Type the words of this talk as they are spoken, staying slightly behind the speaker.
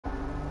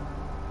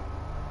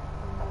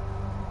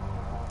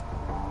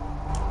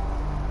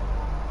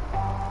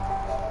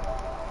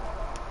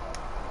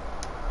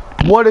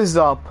What is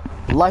up?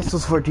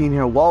 Lysos14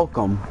 here.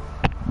 Welcome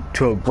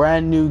to a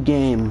brand new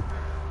game.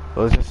 It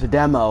was just a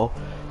demo.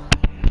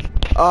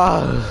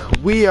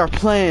 We are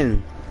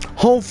playing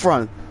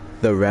Homefront,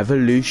 the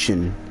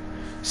Revolution.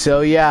 So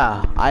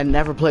yeah, I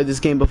never played this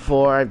game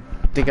before. I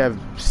think I've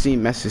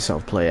seen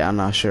Messyself play it. I'm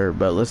not sure,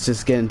 but let's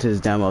just get into this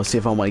demo. See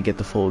if I want to get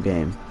the full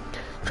game.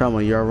 Trial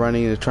mode. You're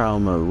running in the trial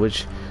mode,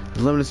 which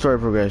is limited story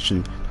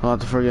progression. I'll have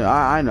to forget.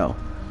 I know.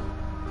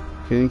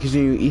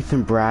 Continue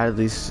Ethan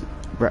Brady's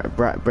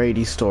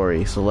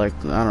story. Select.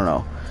 I don't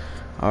know.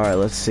 All right,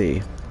 let's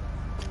see.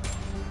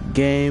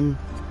 Game.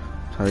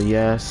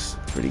 Yes,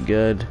 pretty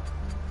good.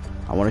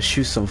 I want to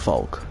shoot some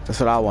folk.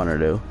 That's what I want to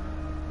do.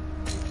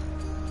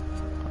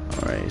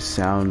 All right,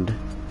 sound,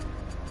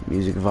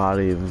 music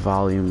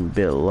volume a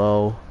bit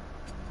low.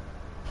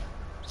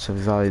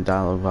 Subject volume,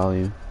 dialogue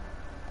volume.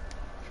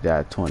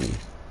 That 20.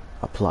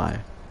 Apply.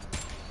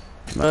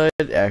 Mud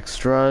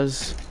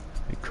extras,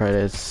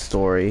 credits,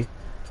 story,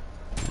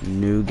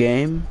 new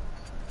game,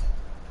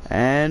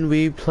 and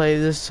we play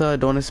this.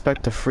 Don't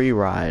expect a free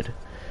ride.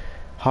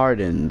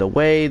 Harden. The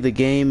way the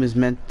game is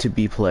meant to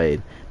be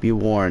played. Be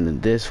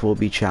warned, this will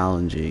be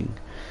challenging.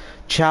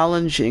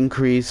 Challenge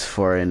increase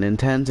for an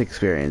intense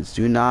experience.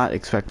 Do not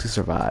expect to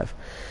survive.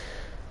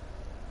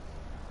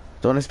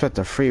 Don't expect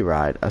a free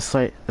ride. A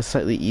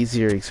slightly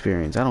easier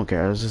experience. I don't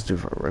care. Let's just do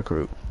for a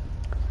recruit.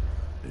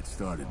 It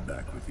started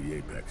back with the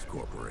Apex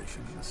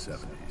Corporation in the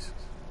 70s,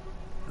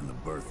 and the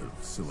birth of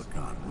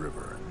Silicon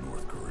River in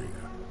North Korea.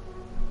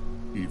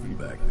 Even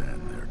back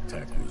then, their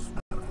tech was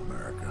out of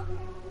America.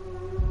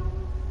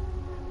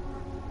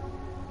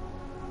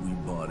 We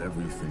bought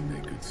everything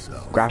they could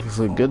sell. Graphics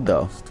look good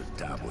though. To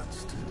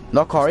tablets to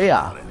North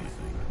Korea.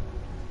 Anything.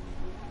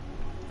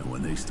 And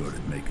when they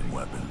started making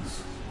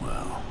weapons,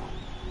 well,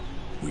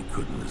 we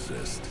couldn't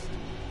resist.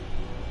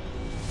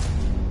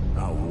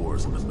 Our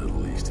wars in the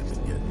Middle East have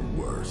been getting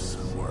worse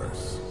and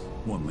worse.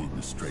 One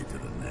leading straight to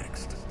the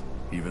next.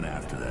 Even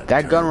after that.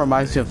 That gun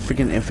reminds me of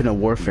freaking Infinite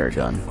Warfare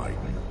gun. Fighting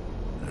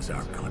as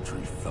our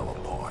country fell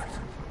apart.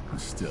 And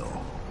still,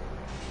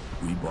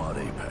 we bought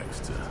Apex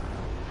to.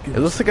 It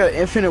looks like an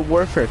Infinite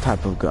Warfare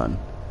type of gun.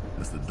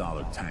 As the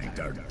dollar tanked,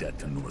 our debt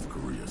to North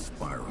Korea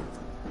spiraled.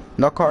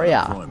 North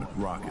Korea. Employment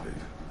rocketed,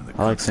 and the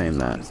I like country saying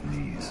was on that. its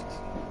knees.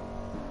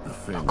 The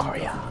failing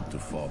Korea. government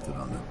defaulted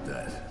on the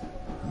debt,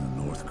 and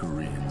the North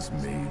Koreans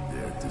made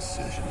their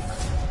decision.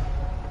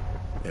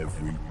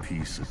 Every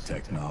piece of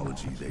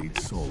technology they'd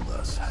sold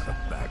us had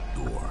a back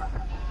door.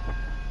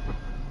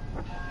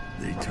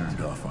 They turned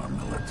off our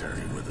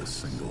military with a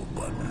single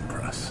button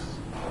press.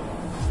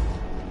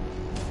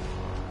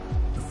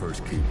 The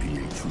first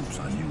KPA troops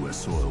on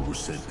U.S. soil were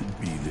said to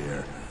be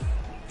there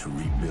to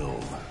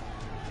rebuild.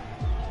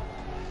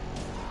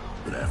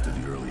 But after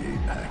the early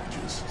aid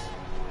packages,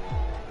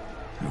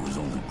 there was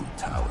only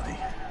brutality.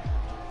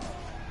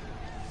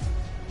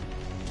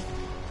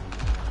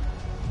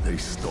 They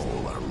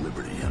stole our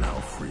liberty and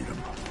our freedom.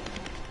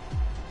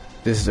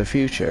 This is the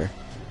future.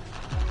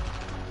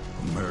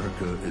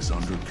 America is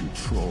under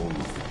control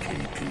of the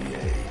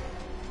KPA.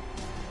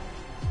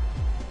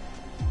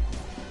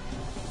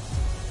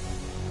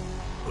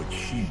 But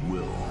she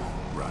will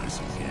rise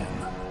again.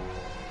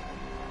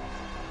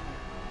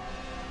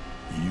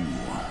 You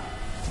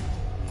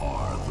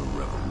are the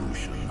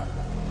revolution.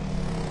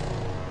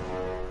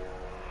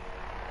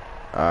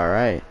 All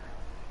right.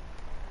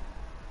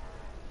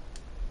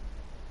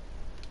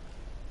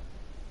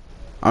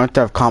 I want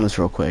to have comments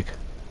real quick.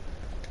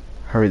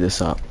 Hurry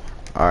this up.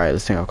 Alright,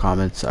 let's take our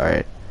comments.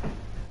 Alright.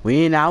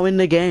 We now in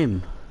the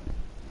game.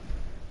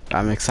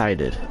 I'm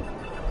excited.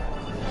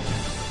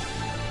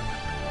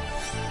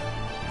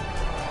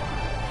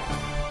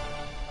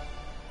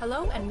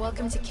 Hello and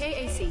welcome to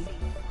KAC.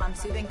 I'm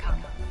Subin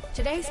Kang.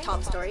 Today's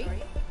top story.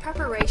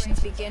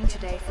 Preparations begin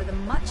today for the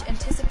much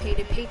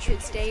anticipated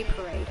Patriots Day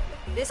parade.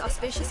 This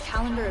auspicious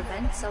calendar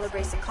event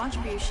celebrates the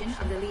contribution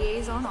of the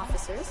liaison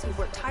officers who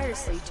work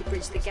tirelessly to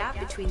bridge the gap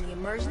between the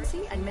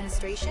emergency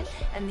administration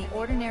and the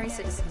ordinary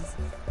citizens.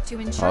 To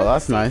ensure the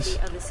safety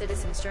of the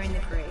citizens during the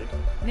parade,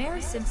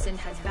 Mayor Simpson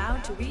has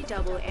vowed to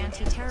redouble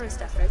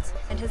anti-terrorist efforts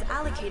and has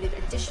allocated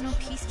additional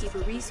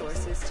peacekeeper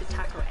resources to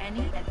tackle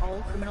any and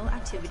all criminal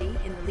activity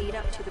in the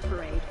lead-up to the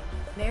parade.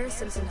 Mayor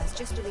Simpson has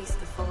just released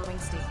the following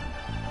statement.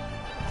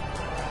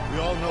 We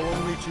all know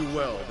only too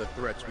well the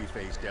threats we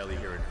face daily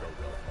here in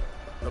Philadelphia.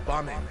 The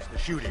bombings, the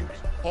shootings,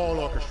 all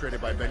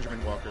orchestrated by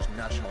Benjamin Walker's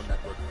national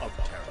network of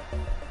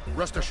terror.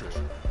 Rest assured,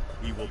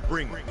 we will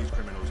bring these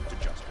criminals to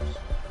justice.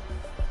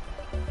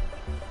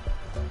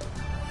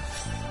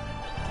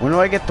 When do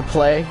I get to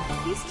play?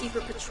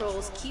 Peacekeeper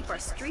patrols keep our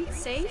streets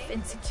safe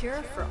and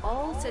secure for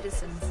all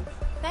citizens.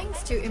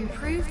 Thanks to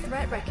improved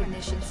threat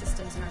recognition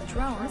systems in our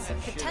drones,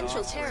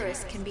 potential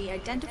terrorists can be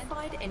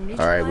identified and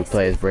neutralized. Alright, we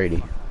play as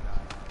Brady.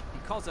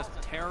 Calls us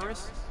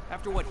terrorists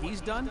after what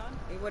he's done?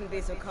 He wouldn't be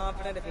so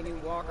confident if he knew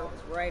Walker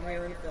was right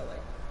here in Philly.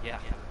 Yeah,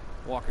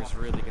 Walker's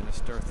really gonna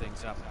stir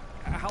things up.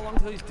 How long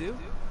till he's due?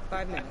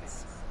 5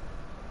 minutes.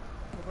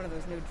 Hope one of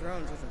those new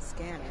drones isn't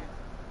scanning.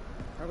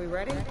 Are we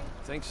ready?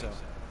 Think so.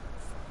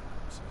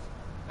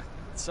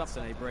 That's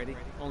something, eh, Brady?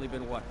 Only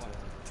been, what,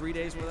 3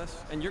 days with us?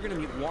 And you're gonna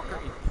meet Walker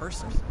in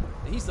person?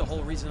 He's the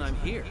whole reason I'm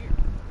here.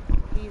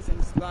 He's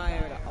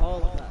inspired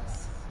all of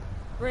us.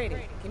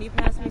 Brady, can you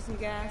pass me some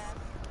gas?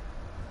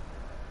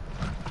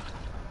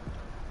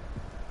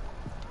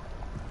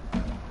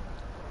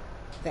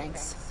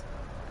 Thanks.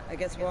 I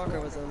guess Walker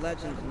was a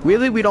legend.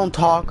 Really, we don't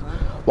talk?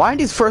 Why aren't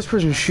these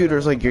first-person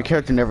shooters like your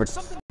character never...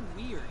 Something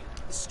weird.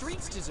 The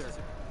streets deserve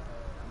it.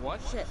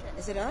 What? Shit,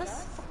 is it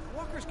us?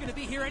 Walker's gonna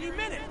be here any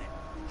minute.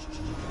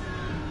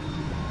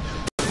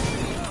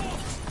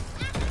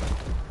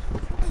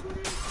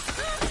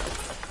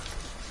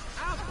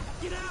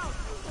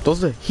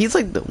 He's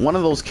like one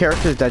of those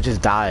characters that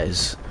just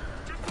dies.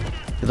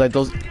 He's like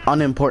those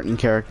unimportant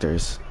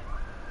characters.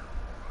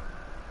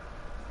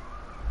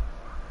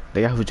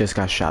 The guy who just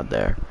got shot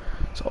there.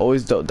 It's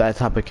always that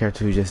type of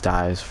character who just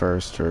dies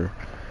first or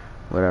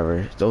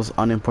whatever. Those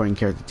unimportant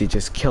characters, they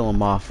just kill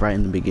him off right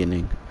in the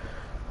beginning.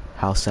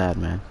 How sad,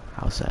 man.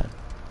 How sad.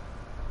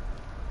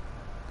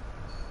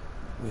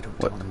 We don't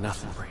tell him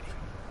nothing, Brady.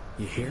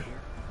 You hear?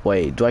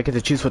 Wait, do I get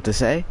to choose what to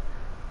say?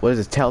 What is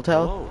it,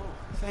 Telltale? Hello.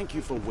 Thank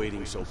you for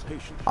waiting so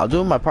patiently. I'll do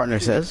what my partner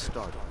says.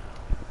 Started now.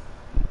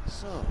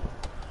 So,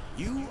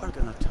 you are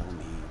gonna tell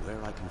me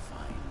where I can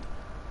find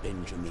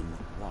Benjamin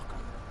Walker.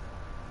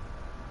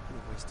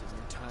 You're wasting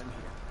your time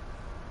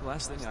here.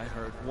 Last thing I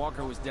heard,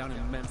 Walker was down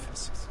in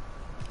Memphis.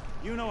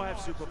 You know I have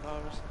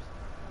superpowers.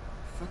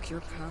 Fuck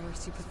your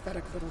powers, you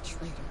pathetic little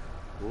traitor.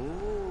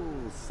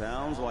 Oh,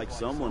 sounds like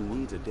someone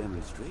needs a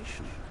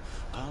demonstration.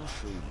 I'll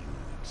show you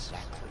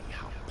exactly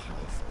how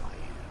powerful I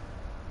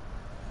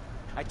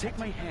am. I take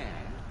my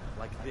hand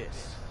like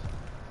this.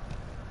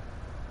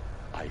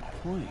 I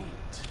point,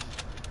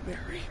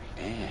 Mary,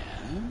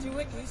 and... Do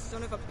it, you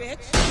son of a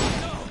bitch!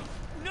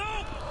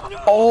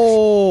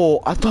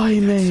 Oh, I thought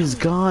he meant his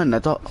gun. I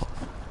thought...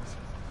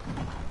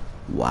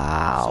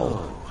 Wow.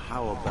 So,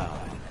 how about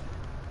it?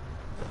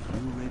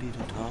 You ready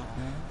to talk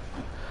now?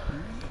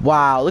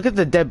 Wow, look at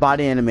the dead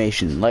body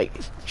animation. Like,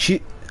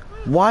 she...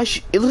 Why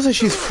she... It looks like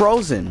she's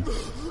frozen.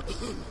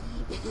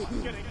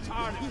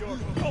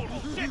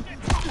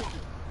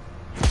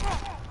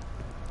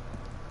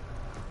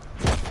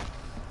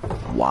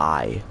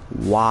 Why?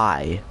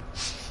 Why?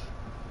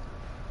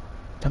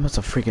 That must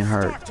have freaking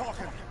hurt. Stop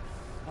talking.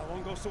 I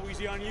won't go so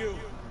easy on you.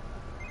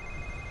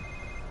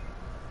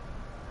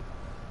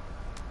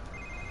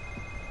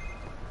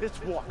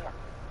 It's Walker.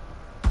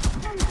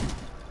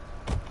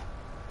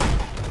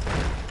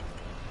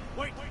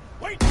 Wait,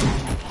 wait!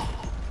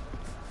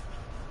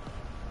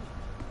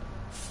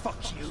 Fuck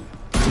you.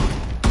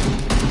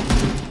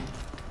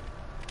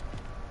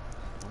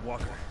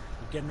 Walker,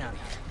 we're getting out of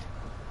here.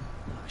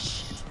 Oh,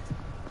 shit.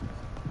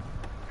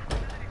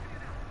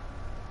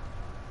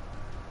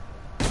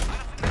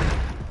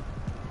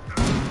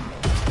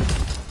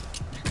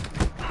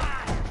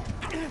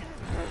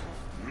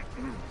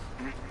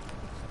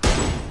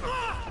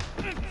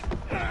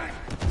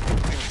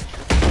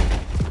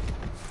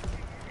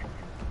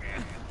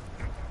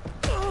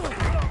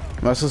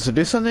 Am I supposed to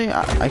do something?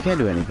 I can't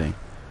do anything.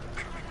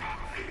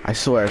 I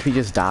swear, if he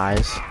just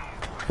dies...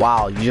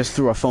 Wow, you just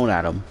threw a phone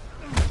at him.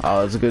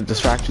 Oh, it's a good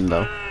distraction,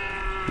 though.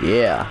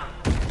 Yeah.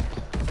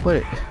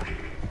 What?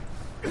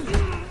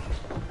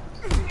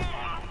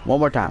 One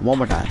more time, one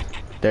more time.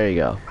 There you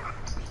go.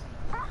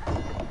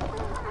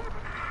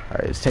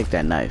 Alright, let's take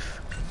that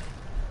knife.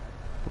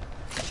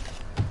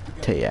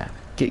 Yeah.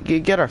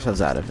 Get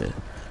ourselves out of it.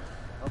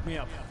 Help me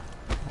up.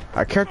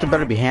 Our character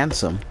better be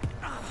handsome.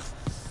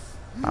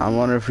 I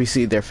wonder if we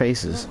see their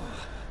faces.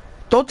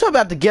 Don't tell me I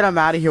have to get them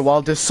out of here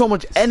while there's so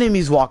much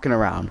enemies walking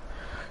around.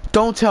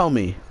 Don't tell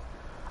me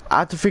I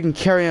have to freaking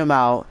carry him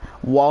out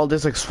while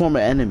there's like swarm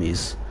of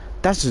enemies.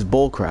 That's just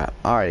bullcrap.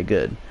 Alright,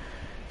 good.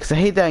 Cause I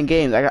hate that in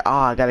games. I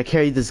gotta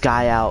carry this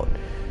guy out.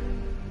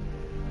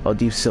 Oh,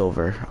 Deep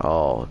Silver.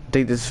 Oh,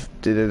 they just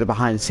they're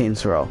behind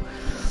Saints Row.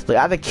 Like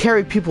I have to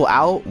carry people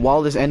out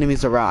while there's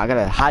enemies around. I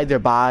gotta hide their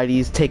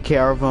bodies, take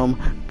care of them,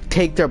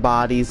 take their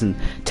bodies, and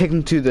take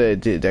them to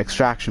the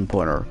extraction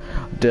point or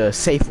the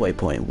Safeway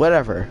point,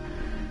 whatever.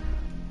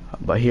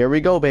 But here we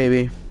go,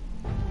 baby.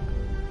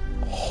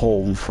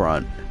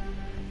 Homefront,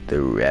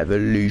 the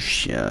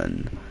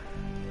revolution.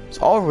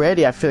 So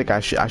already, I feel like I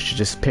should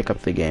just pick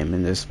up the game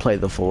and just play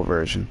the full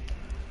version.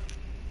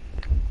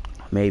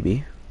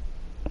 Maybe,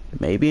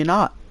 maybe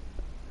not.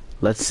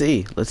 Let's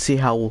see. Let's see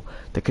how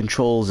the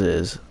controls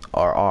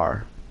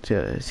are.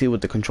 See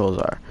what the controls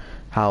are.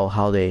 How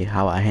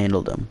I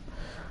handle them.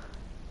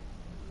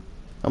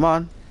 Come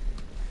on.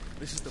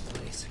 This is the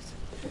place.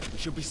 We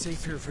should be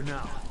safe here for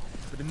now.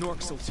 But the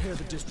Norks will tear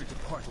the district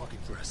apart looking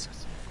for us.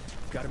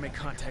 Gotta make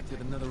contact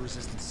with another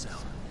resistance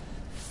cell.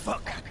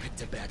 Fuck, I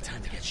picked a bad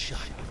time to get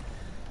shot.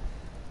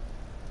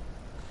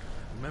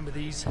 Remember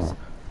these?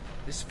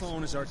 This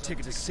phone is our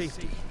ticket to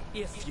safety,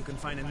 if you can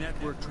find a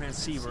network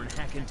transceiver and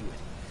hack into it.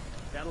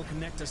 That'll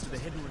connect us to the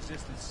hidden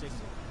resistance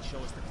signal and show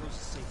us the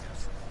closest safe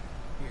house.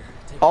 Here,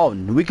 take Oh,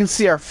 we can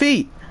see our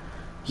feet.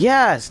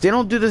 Yes, they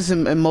don't do this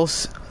in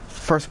most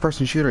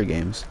first-person shooter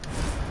games.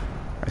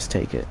 Let's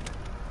take it.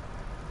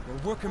 We're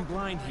We're working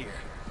blind here.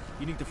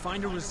 You need to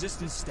find a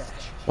resistance stash.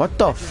 What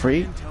the Get your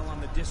freak? intel on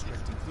the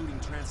district, including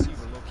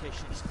transceiver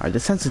locations. Alright, the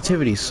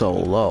sensitivity's so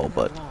low,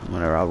 but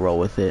whatever, I'll roll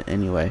with it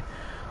anyway.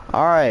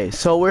 Alright,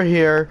 so we're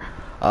here.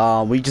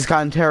 We just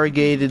got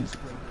interrogated.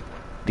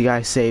 The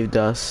guy saved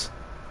us.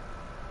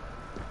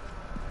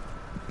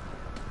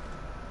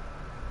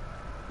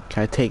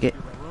 Can I take it?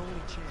 Our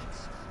only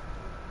chance.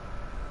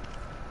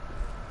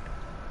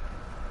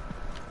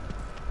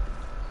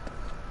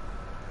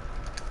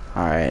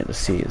 Alright, let's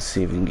see if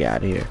we can get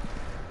out of here.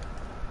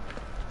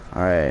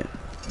 Alright.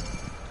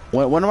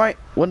 When do I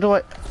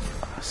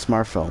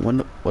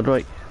smartphone, what do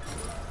I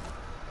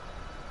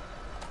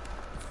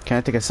can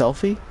I take a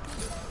selfie?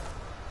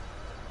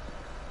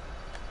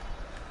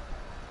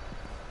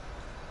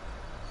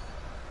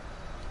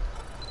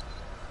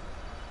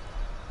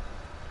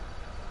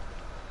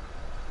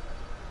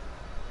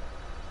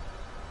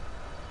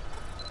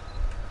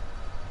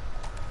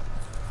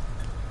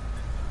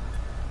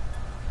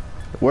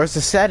 Where's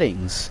the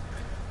settings?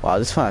 Wow,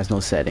 this phone has no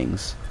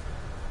settings.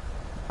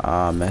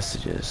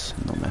 Messages.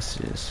 No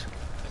messages.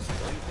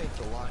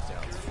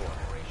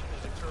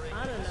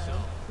 I don't know.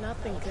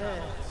 Nothing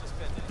good.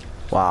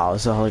 Wow,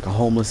 it's like a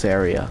homeless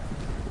area.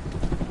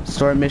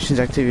 Story missions,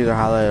 activities are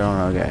highlighted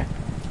on, okay.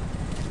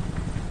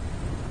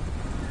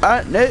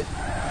 No.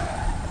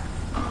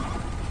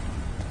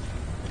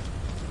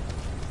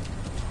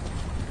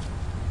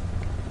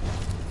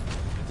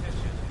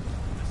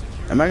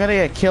 Am I gonna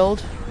get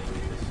killed?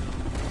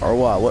 Or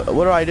what?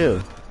 What do I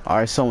do?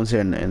 Alright, someone's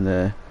here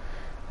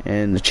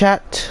in the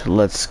chat.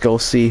 Let's go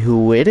see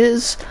who it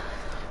is.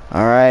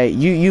 Alright,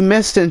 you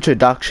missed the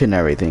introduction and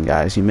everything,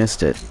 guys. You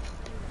missed it.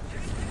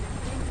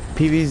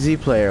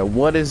 PVZ player,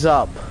 what is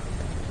up?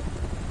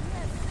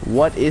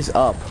 What is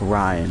up,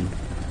 Ryan?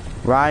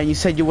 Ryan, you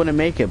said you wouldn't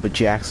make it, but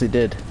you actually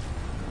did.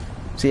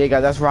 So yeah,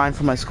 guys, that's Ryan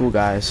from my school,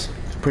 guys.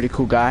 Pretty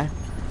cool guy.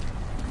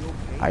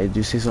 I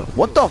do see so.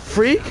 What the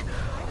freak?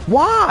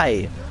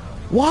 Why?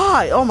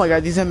 Why? Oh my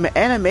god, these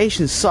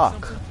animations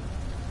suck.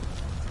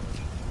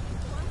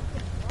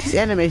 These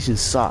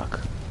animations suck.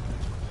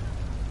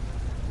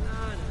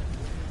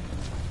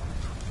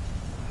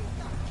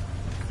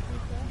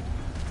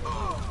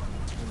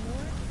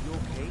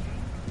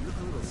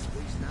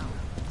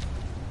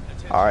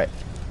 Alright.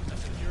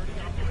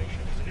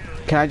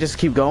 Can I just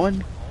keep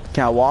going?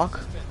 Can I walk?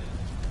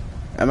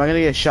 Am I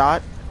gonna get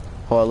shot?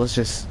 Hold on, let's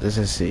just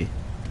see.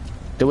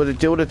 They would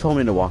have told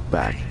me to walk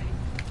back.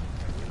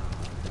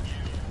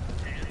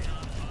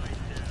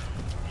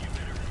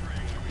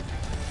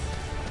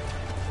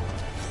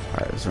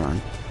 Alright, let's run.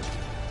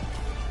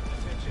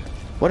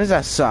 What is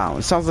that sound?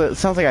 It sounds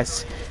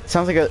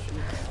like a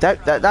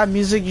that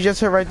music you just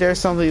heard right there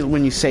sounds like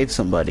when you save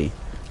somebody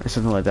or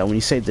something like that. When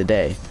you save the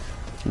day.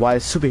 Why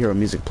is superhero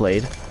music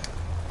played?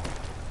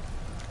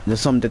 There's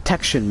some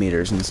detection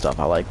meters and stuff.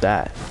 I like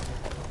that.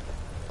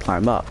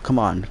 Climb up. Come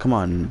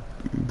on,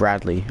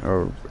 Bradley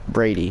or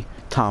Brady,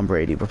 Tom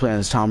Brady. We're playing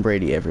as Tom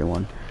Brady,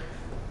 everyone.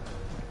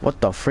 What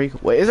the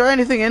freak? Wait, is there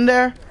anything in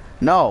there?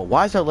 No.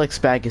 Why is that like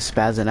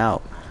spazzing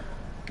out?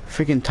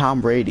 Freaking Tom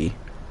Brady.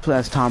 Play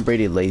as Tom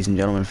Brady, ladies and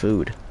gentlemen.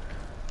 Food.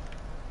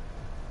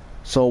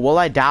 So will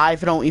I die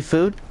if I don't eat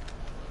food?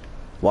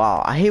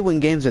 Wow, I hate when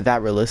games are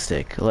that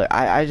realistic. Like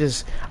I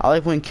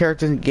like when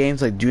characters in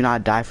games like do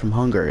not die from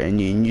hunger, and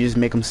you just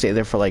make them stay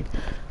there for like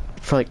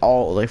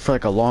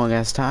a long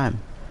ass time.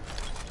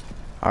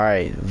 All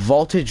right,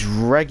 voltage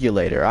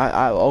regulator.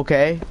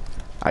 Okay,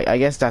 I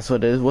guess that's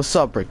what it is. What's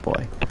up, Brick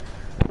Boy?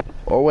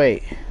 Or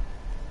wait,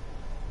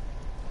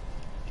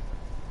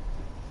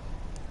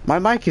 my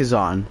mic is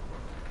on.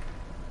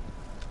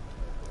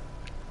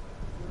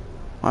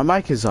 My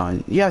mic is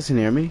on. You guys can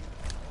hear me.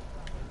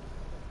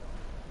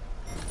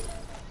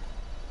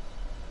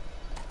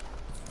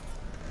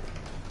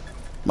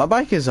 My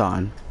bike is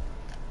on.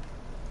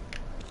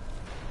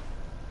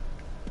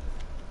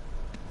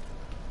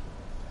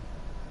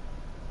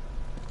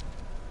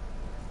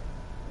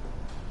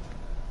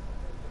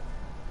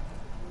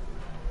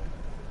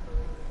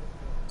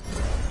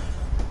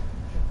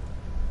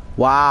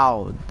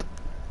 Wow.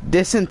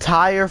 This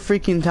entire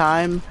freaking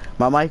time,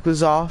 my mic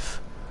was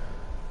off.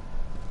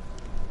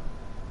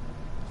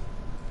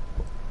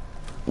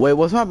 Wait,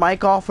 was my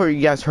mic off or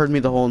you guys heard me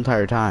the whole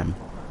entire time?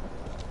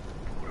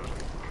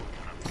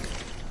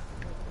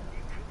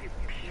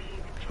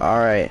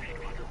 Alright.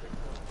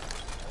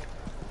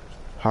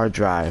 Hard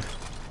drive.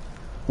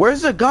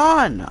 Where's the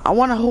gun? I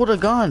want to hold a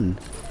gun.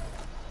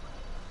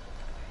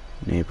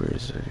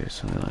 Neighbors, okay,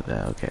 something like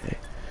that, okay.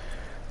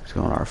 Let's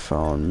go on our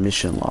phone.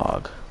 Mission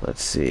log.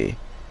 Let's see.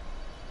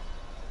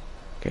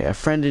 Okay, a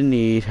friend in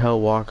need.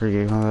 Hell Walker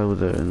gave contact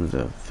with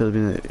the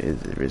Philippine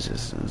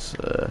resistance.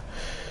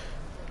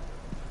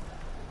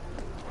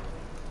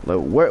 Like,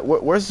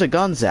 where's the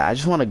guns at? I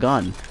just want a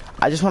gun.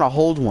 I just want to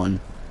hold one.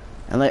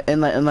 And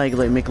like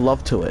make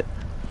love to it.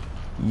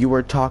 You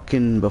were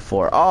talking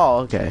before. Oh,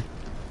 okay.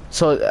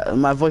 So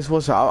my voice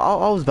was. I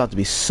was about to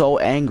be so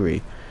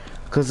angry,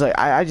 cause like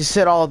I just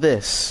said all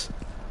this.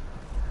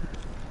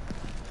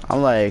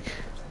 I'm like,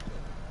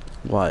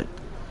 what?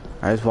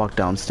 I just walked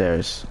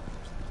downstairs.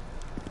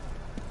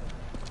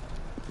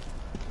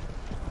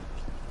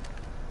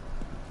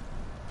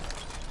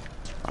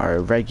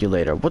 Alright,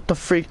 regulator. What the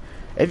freak?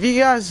 If you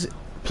guys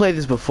played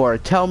this before,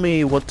 tell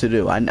me what to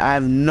do. I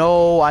have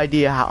no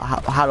idea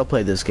how to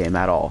play this game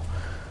at all.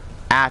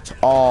 At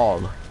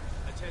all.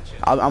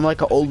 I'm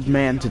like an old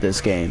man to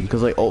this game,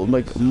 because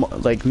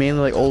like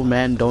mainly like old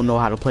men don't know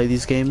how to play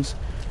these games.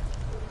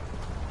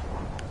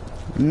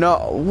 No,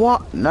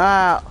 what?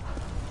 Nah.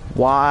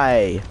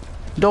 Why?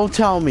 Don't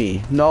tell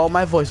me. No,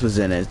 my voice was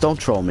in it. Don't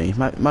troll me.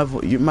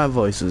 My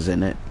voice was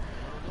in it.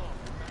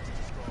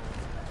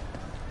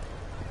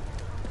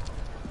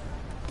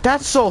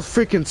 That's so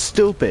freaking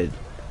stupid.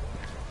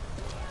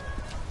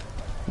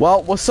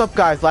 Well, what's up,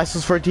 guys?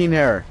 License 14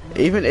 here.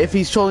 Even if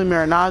he's trolling me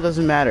or not, it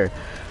doesn't matter.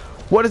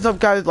 What is up,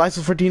 guys?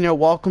 License 14 here.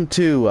 Welcome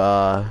to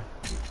welcome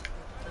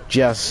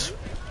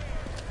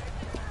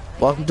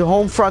to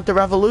Homefront the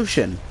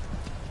Revolution.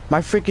 My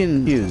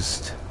freaking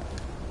used.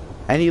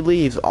 And he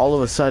leaves all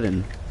of a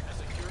sudden.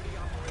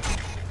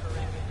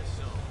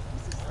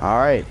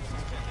 Alright.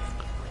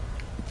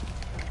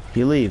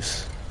 He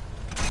leaves.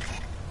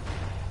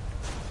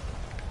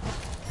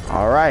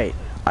 Alright.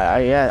 I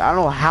don't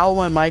know how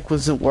my mic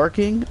wasn't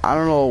working. I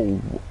don't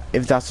know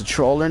if that's a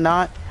troll or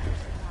not.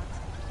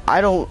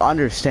 I don't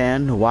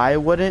understand why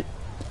it wouldn't.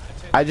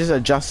 I just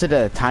adjusted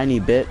it a tiny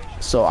bit,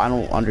 so I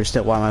don't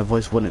understand why my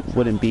voice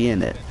wouldn't be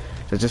in it.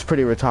 It's just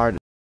pretty retarded.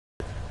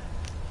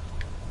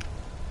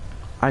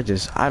 I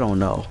don't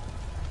know.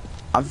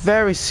 I'm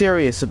very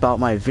serious about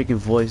my freaking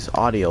voice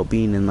audio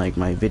being in like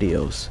my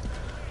videos.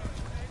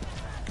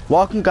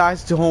 Welcome,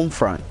 guys, to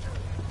Homefront.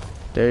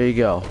 There you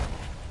go.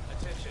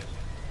 Attention.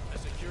 A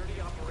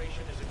security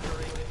operation is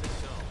occurring in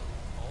this zone.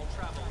 All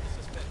travel is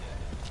suspended.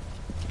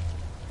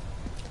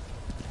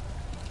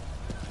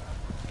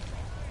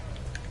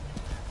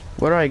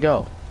 Where do I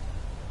go?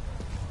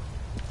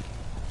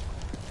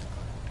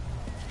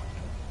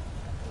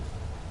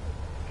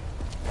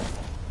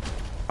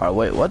 Alright,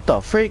 wait, what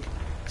the freak?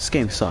 This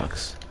game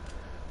sucks.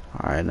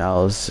 Alright,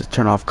 now let's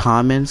turn off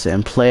comments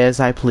and play as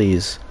I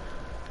please.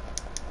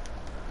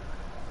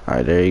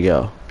 Alright, there you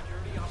go.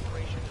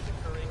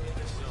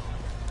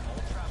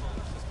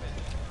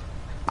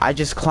 I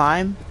just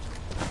climb?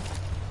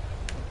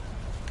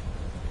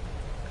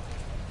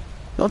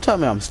 Don't tell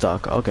me I'm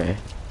stuck. Okay.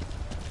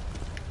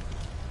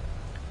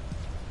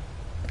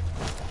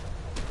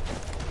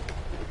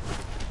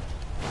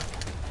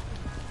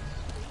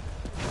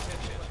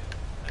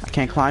 I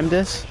can't climb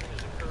this?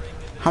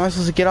 How am I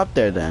supposed to get up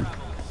there then?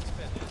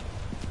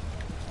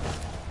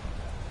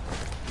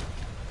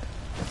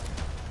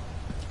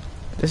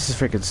 This is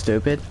freaking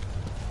stupid.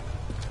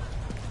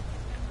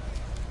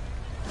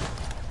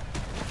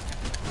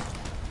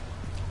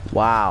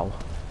 Wow.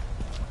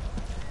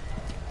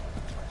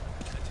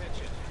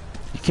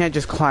 You can't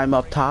just climb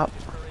up top?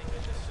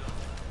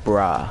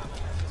 Bruh.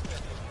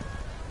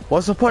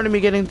 What's the point of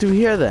me getting through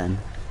here then?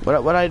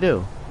 What'd I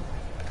do?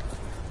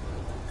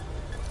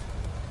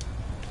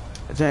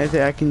 Is there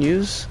anything I can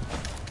use?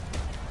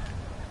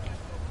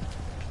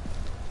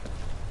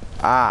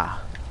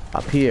 Ah,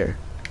 up here.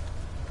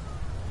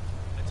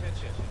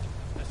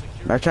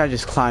 I try to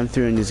just climb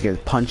through and just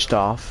get punched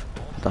off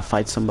to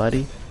fight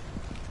somebody.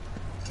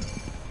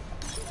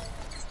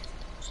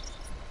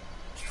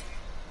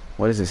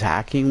 What is this,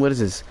 hacking? What is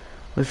this?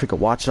 What is freaking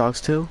Watch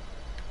Dogs 2?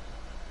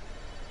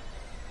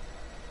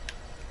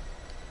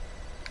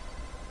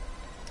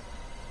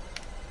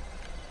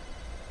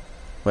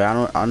 Wait, I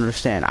don't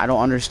understand. I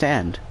don't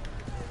understand.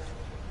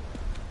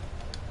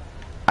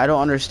 I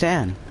don't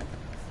understand.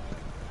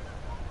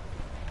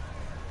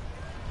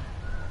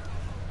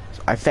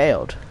 I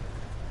failed.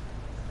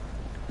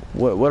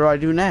 What do I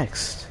do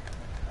next?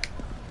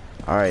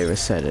 Alright,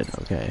 reset it.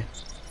 Okay.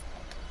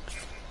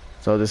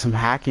 So there's some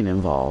hacking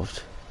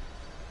involved.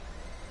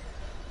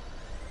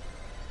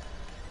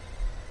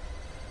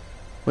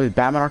 Wait,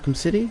 Batman Arkham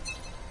City?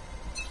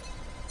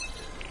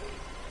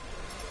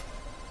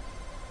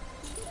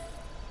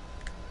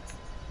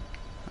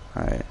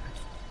 Alright.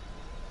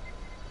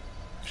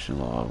 Mission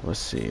log, let's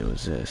see,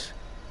 what's this?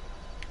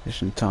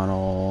 Mission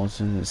tunnels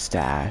and the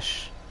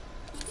stash.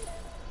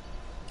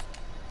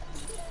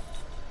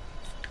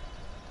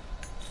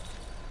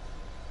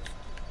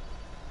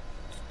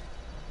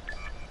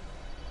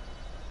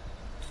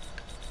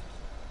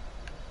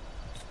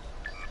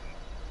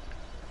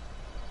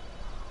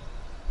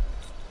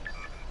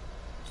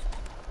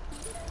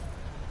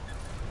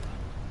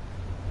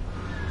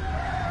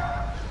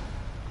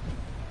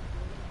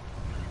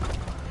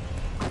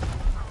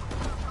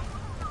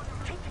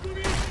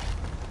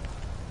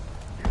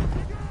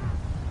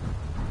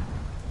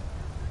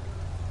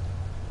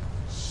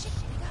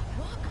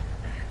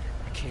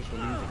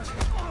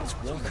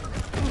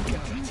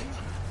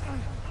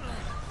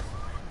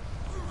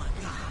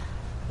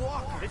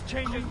 It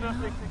changes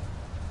nothing.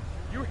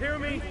 You hear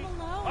me?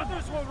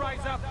 Others will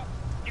rise up.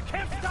 You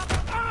can't stop.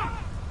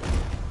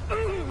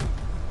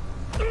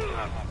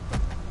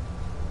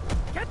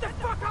 Get the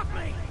fuck off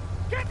me!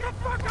 Get the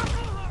fuck up!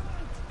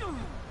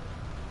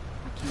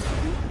 I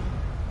can't breathe.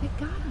 It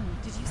got him.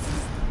 Did you see?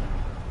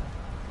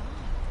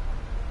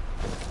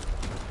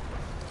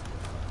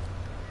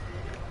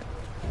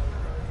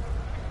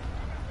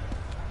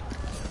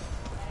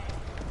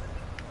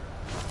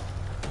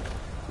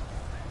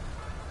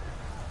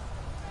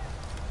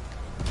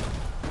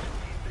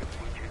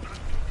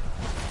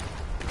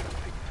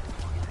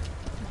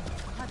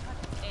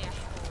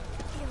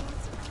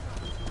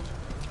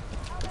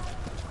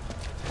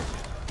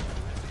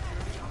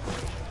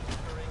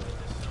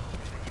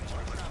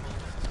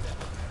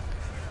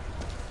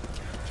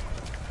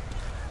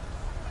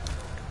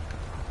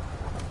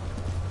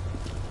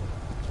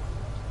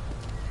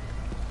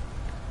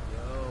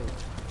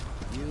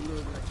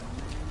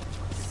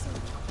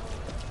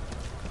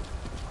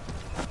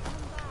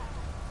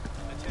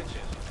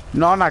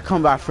 No, I'm not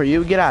coming back for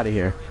you. Get out of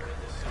here.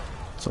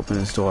 Let's open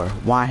this door.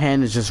 My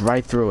hand is just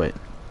right through it.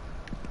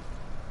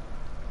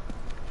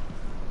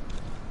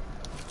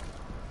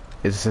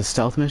 Is this a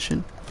stealth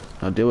mission?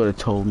 No, they would have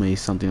told me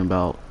something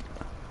about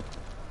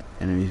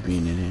enemies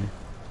being in here.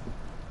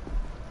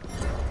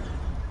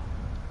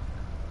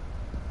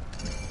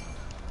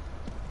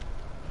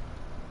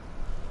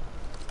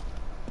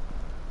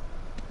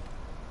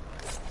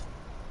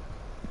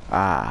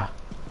 Ah.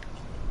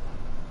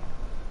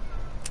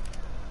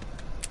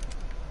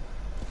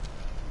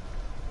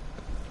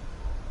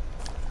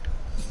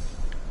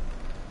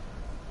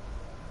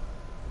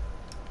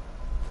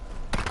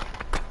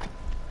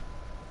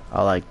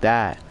 I like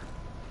that.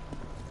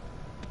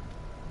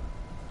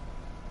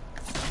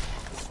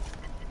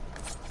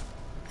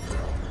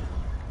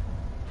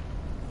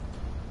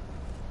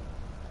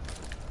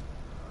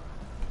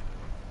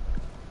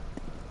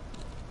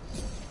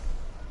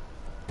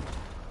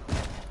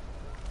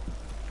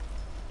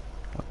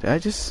 Did I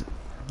just...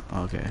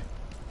 Okay.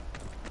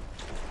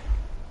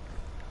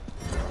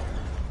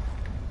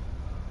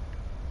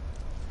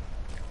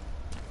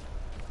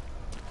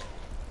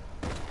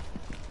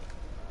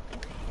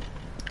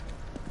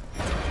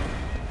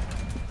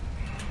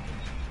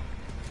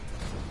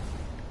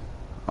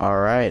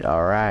 Alright,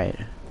 alright.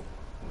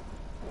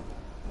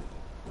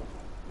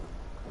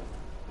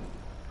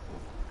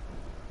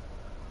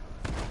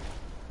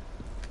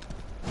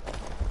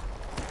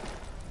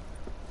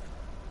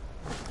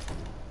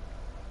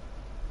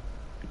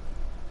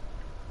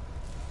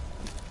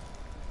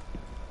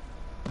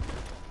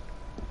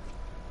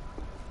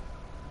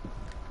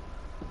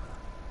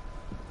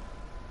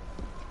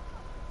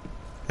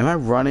 Am I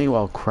running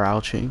while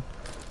crouching?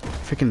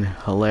 Freaking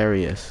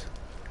hilarious.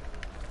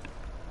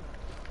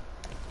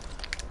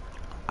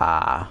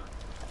 Ah.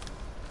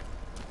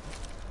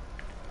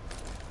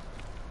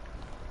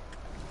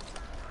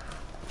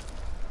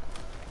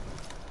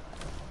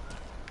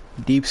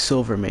 Deep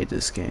Silver made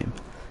this game.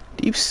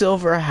 Deep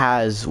Silver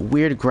has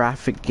weird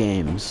graphic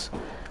games.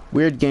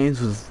 Weird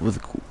games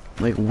with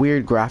like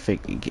weird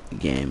graphic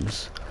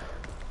games.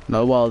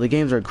 No, well, the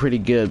games are pretty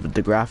good, but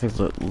the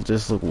graphics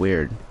just look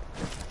weird.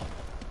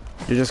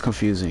 They're just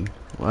confusing.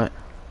 What?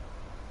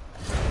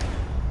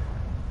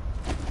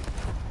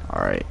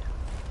 Alright.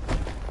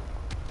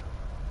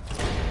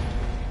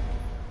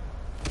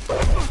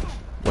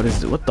 What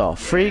is it? What the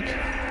freak?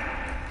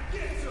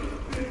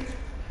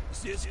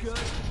 See this good?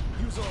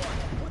 Use all.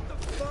 What the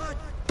fuck?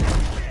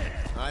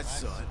 I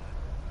saw it.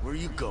 Where are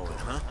you going,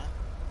 huh?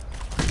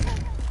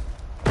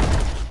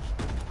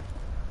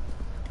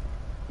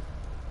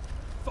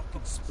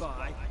 Fucking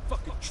spy,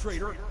 fucking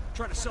traitor,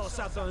 trying to sell us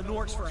out to the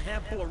Norks for a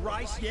handful of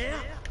rice, yeah?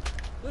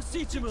 Let's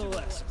teach him a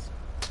lesson.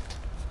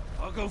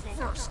 I'll go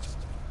first.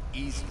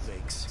 Easy,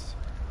 Bakes.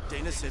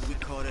 Dana said we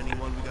caught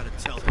anyone, we gotta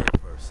tell her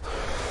first.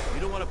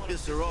 You don't want to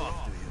piss her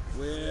off, do you?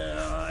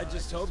 Well, I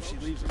just hope she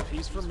leaves a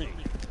piece for me.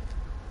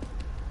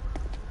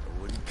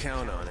 I wouldn't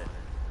count on it.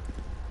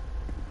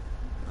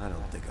 I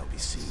don't think I'll be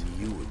seeing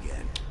you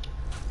again.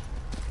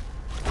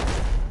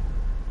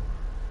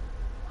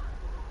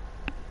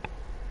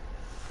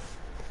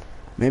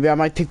 Maybe I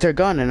might take their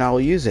gun and I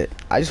will use it.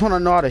 I just want to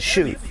know how to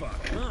shoot.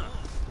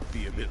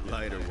 Be a bit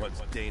lighter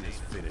once Dana's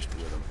finished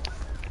with him.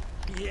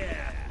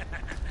 Yeah.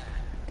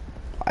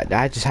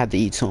 I just had to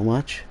eat so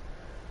much.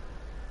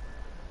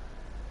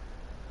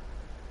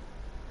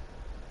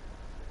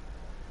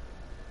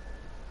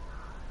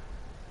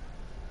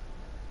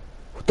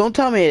 Don't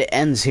tell me it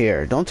ends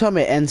here. Don't tell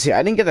me it ends here.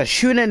 I didn't get to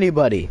shoot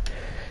anybody.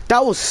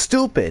 That was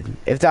stupid.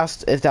 If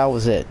that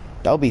was it,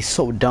 that would be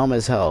so dumb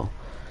as hell.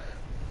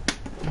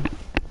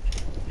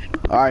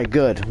 All right,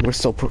 good. We're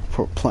still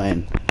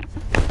playing.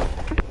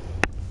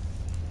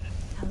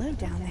 Hello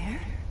down there.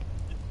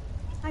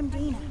 I'm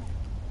Dina.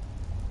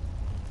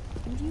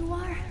 And you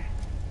are?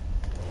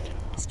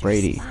 Mr.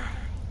 Brady. Spy.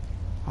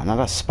 I'm not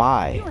a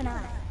spy. You and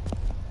I.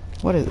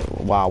 What is?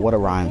 Wow, what a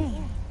rhyme.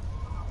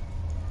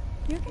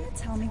 You're gonna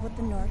tell me what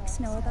the Norks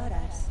know about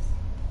us,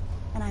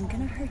 and I'm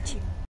gonna hurt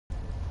you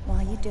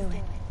while you do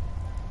it.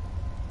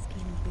 It's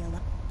gonna be a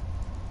lot.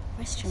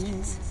 Question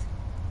is,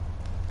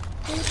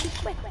 will it be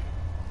quick,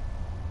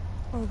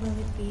 or will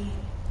it be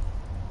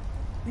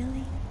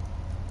really,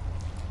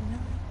 really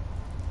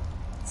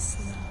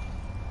slow?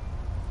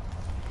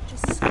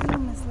 Just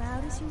scream as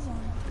loud as you want,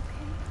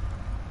 okay?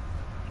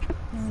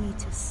 No need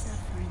to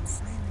suffer in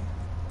silence.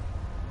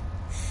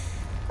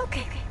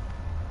 Okay.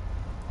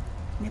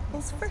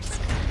 Nipples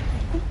first.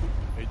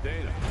 Hey,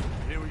 Dana.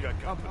 Here we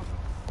got company.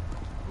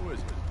 Who is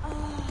it?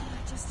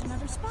 Just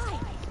another spy. I'm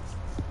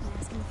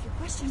asking a few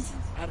questions.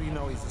 How do you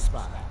know he's a spy?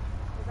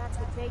 Well, that's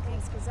what Bacon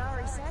and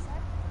Scazzari said.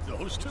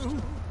 Those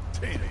two?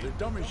 Dana, they're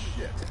dumb as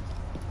shit.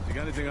 You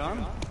got anything on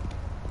them?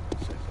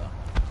 Says, got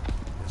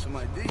some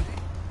ID.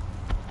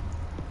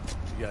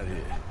 You got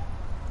here?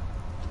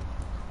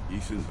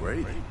 Ethan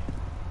Brady.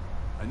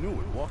 I knew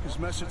it. Walker's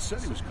message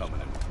said he was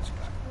coming in with this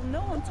guy. Well,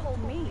 no one told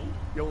me.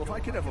 Yo, if I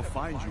could ever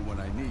find you when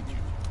I need you.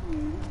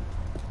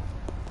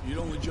 You'd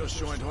only just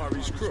joined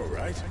Harvey's crew,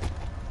 right?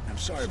 I'm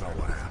sorry about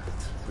what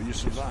happened, but you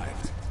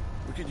survived.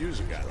 We could use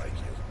a guy like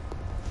you.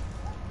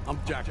 I'm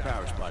Jack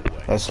Parrish, by the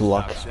way. That's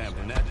luck. Sam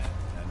Burnett,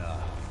 and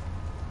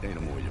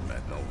Dana Moore you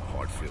met. No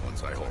hard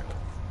feelings, I hope.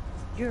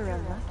 You're a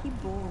lucky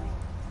boy.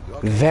 You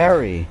okay?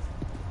 Very.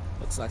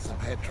 Looks like some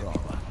head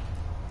trauma.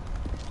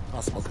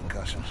 Possible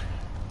concussion.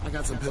 I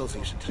got some pills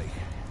he should take.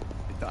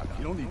 Hey, Doc,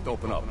 you don't need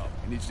doping up.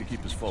 He needs to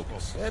keep his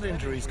focus. Head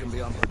injuries can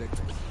be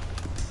unpredictable.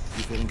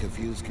 You feeling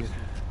confused, kid?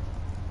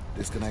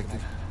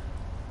 Disconnected?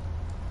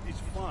 He's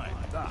fine,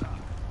 Doc.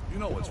 You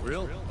know what's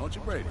real, don't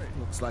you, Brady?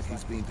 Looks like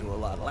he's been through a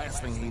lot.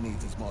 Last thing he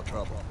needs is more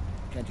trouble.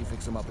 Can't you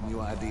fix him up a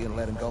new ID and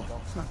let him go?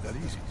 It's not that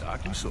easy,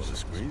 Doc. You saw the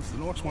screens. The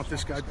Norks want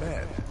this guy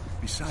bad.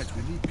 Besides,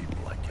 we need people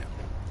like him.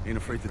 Ain't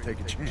afraid to take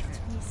a chance.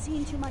 You've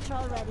seen too much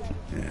already.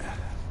 Yeah.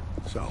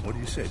 So, what do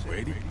you say,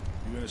 Brady?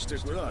 You gonna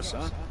stick with us,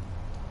 huh?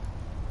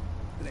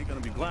 It ain't gonna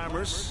be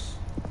glamorous.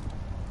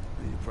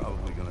 And you're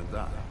probably gonna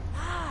die.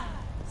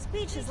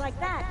 Speeches like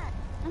that.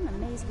 I'm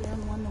amazed we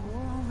haven't won the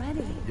war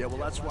already. Yeah, well,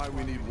 that's why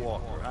we need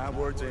Walker. Huh?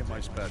 Words ain't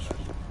my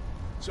specialty.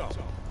 So,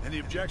 any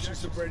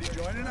objections to Brady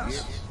joining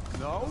us?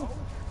 No?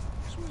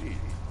 Sweet.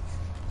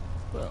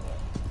 Well,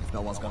 if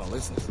no one's gonna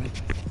listen to me,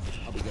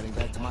 I'll be getting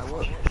back to my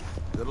work.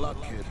 Good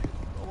luck, kid.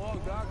 Go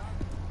along, Doc.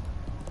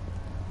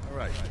 All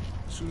right.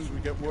 As soon as we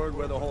get word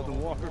where they're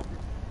holding Walker,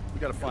 we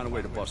gotta find a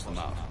way to bust them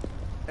out.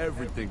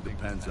 Everything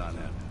depends on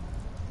him.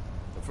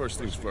 But first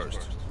things first.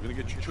 We're gonna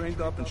get you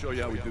trained up and show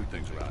you how we do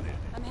things around here.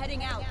 I'm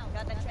heading out.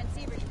 Got that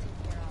transceiver to take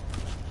care of.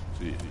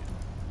 See you.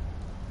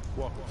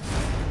 Walker.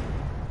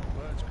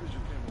 Well, it's because you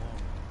came along.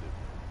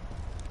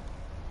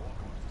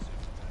 Walker must have seen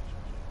potential.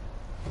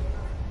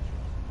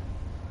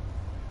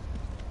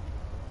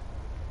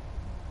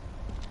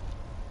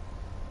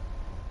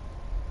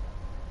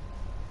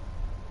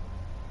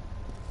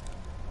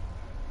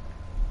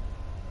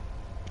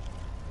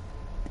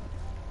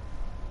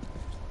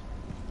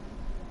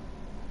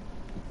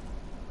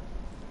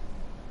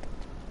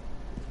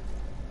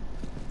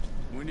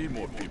 We need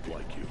more people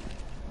like you.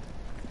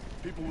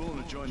 People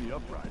willing to join the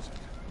uprising.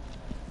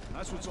 And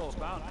that's what it's all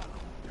about now.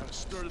 Gotta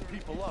stir the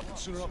people up, and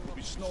soon enough we'll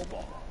be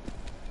snowballed.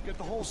 Get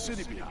the whole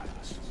city behind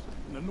us.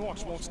 And the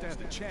Norks won't stand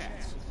a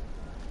chance.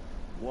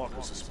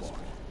 Walker's a spark.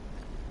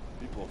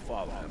 People will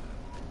follow him.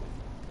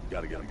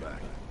 Gotta get him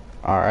back.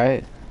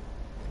 Alright.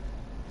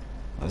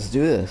 Let's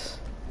do this.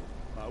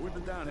 We've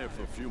been down here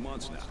for a few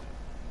months now.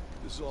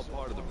 This is all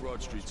part of the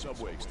Broad Street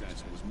subway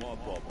extension. It was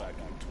mothballed back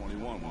in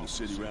 21 when the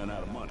city ran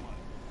out of money.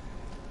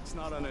 It's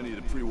not on any of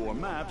the pre-war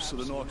maps, so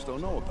the Norks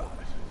don't know about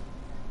it.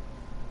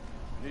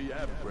 Here you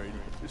have it,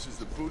 Brady. This is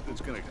the boot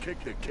that's gonna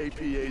kick the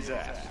KPA's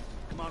ass.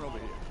 Come on over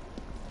here.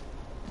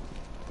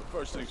 But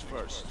first things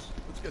first,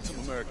 let's get some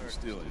American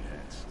steel in your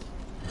hands.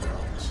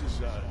 This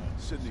is,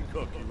 Sidney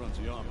Cook. He runs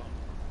the army.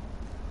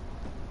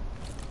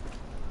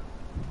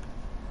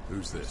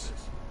 Who's this?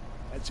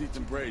 That's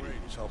Ethan Brady.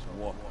 He's helping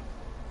Walker.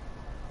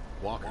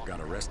 Walker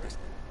got arrested.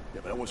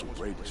 Yeah, but that wasn't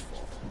Brady's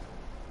fault.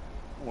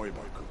 Don't worry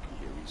about Cookie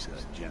here. He's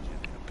genuine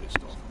in a pissed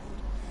off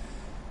mood.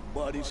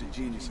 But he's a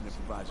genius in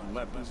improvising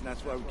weapons, and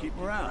that's why we keep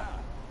him around.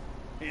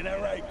 Ain't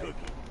that right,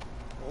 Cookie?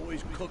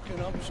 Always cooking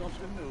up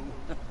something new.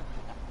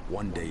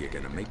 One day you're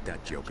gonna make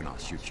that joke and I'll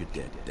shoot you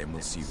dead. Then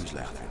we'll see who's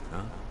laughing,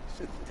 huh?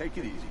 Take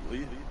it easy, will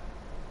you?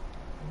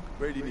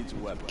 Brady needs a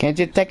weapon. Can't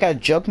you take a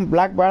joke,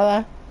 black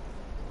brother?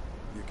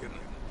 You can...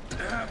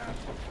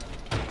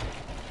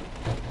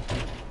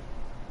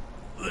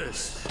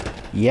 This.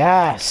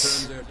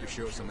 Yes. Turns out you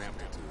show some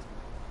aptitude.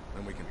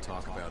 Then we can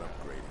talk about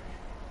upgrading.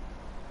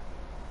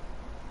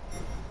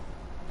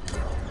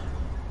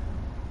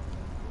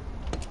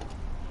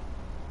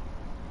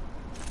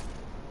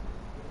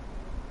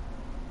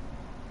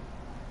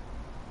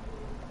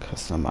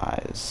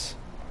 Customize.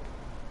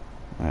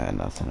 Alright,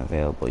 nothing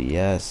available.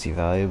 Yes, see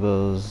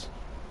valuables.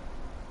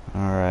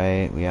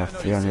 Alright, we have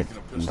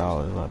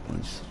 $300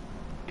 weapons.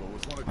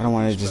 I don't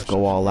want to just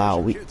go all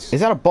out. Is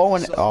that a bow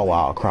and... Oh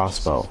wow, a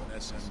crossbow.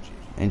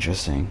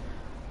 Interesting.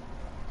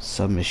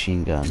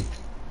 Submachine gun.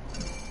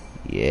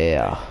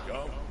 Yeah.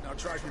 Now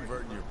try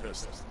converting your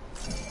pistol.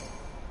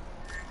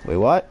 Wait,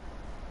 what?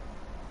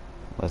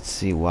 Let's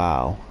see.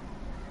 Wow.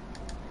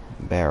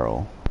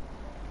 Barrel.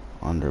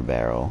 Under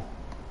barrel.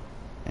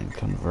 And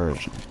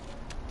conversion.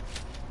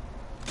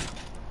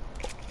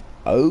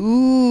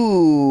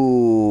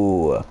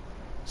 Oh.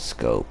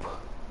 Scope.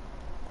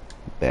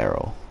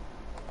 Barrel.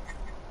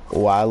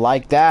 Oh, I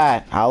like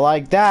that. I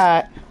like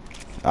that.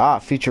 Ah,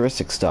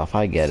 futuristic stuff.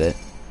 I get it.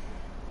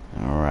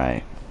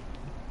 Alright.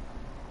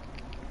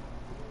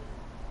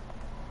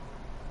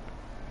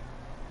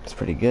 It's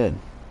pretty good.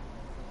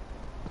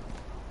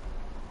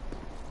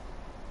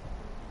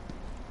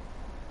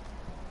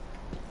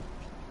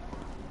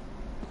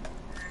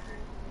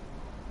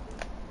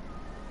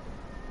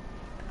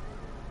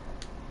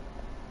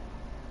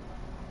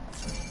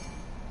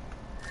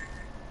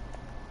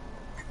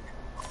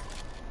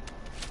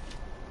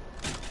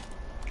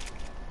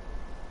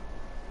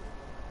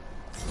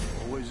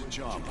 Always a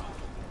charmer.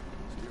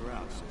 See you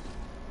around, sis.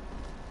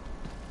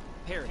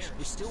 Parrish,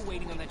 we're still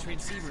waiting on that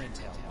transceiver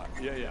intel.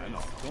 Yeah, I know.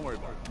 Don't worry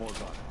about it.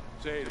 More's on it.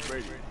 Say hey to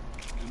Brady.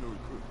 He's a new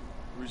recruit.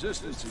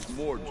 Resistance is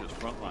more than just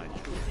frontline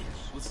troops.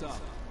 What's up?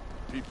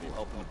 People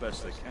helping the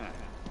best they can.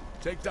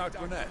 Take Doc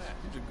Burnett.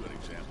 He's a good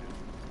example.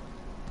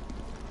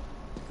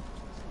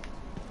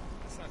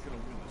 It's not gonna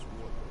win this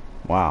war.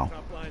 Wow.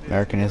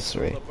 American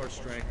history. Up our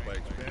strength by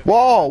expanding.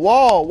 Whoa,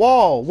 whoa,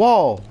 whoa,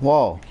 whoa,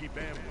 whoa. Keep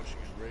ambushing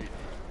Raiden.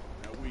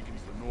 That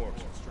weakens the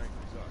Norks and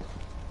strengthens us.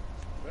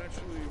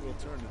 Eventually, we'll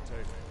turn the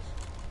tables.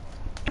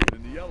 And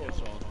in the yellow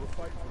zones, we'll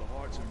fight for the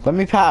hearts and Let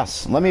me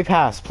pass. Let me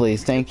pass,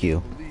 please. Thank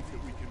you. belief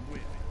that we can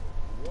win.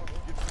 The Walker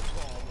gives the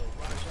call,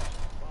 they'll rise up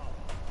and follow.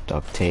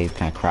 Duct tape.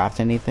 Can I craft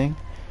anything?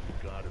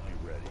 Gotta be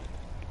ready.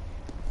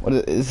 What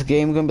is this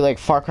game gonna be like?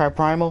 Far Cry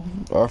Primal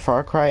or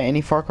Far Cry?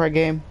 Any Far Cry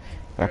game?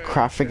 I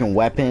craft freaking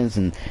weapons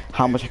and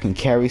how much I can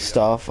carry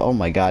stuff. Oh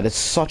my god, it's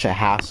such a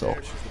hassle.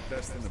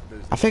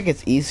 I think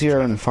it's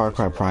easier in Far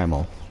Cry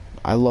Primal.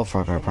 I love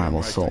Far Cry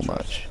Primal so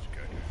much.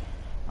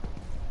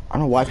 I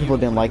don't know why people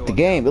didn't like the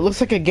game. It looks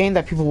like a game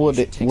that people would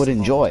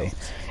enjoy.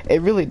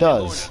 It really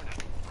does.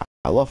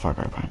 I love Far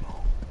Cry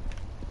Primal.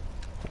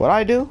 What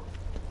I do?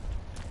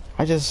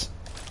 I just...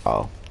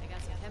 Oh. I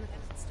got some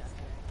chemicals and stuff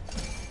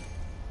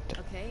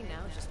here. Okay,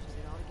 now just put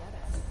it all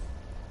together.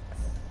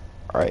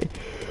 Alright.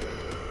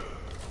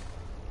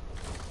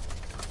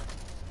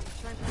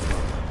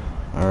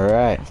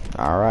 Alright.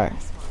 Alright.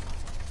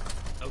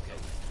 Okay,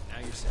 now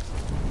you're set.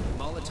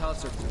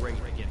 Molotovs are great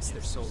against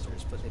their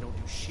soldiers, but they don't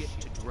do shit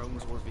to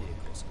drones or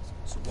vehicles.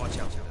 So watch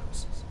out for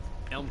those.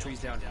 Elm trees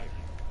down here.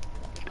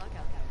 Good luck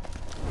out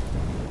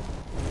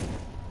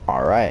there.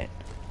 Alright.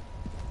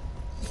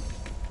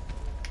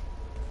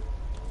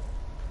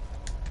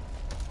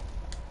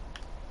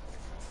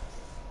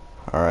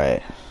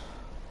 Alright.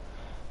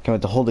 Can't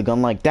wait to hold a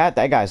gun like that.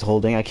 That guy's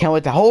holding. I can't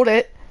wait to hold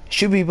it.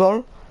 Shoot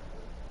people.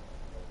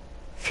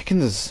 Freaking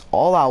this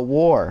all-out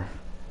war.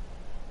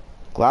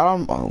 Glad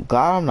I'm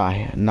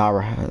not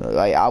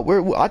like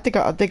I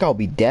think I'll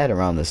be dead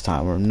around this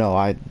time. Or no,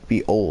 I'd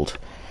be old.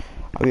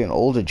 I'll be an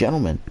older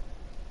gentleman.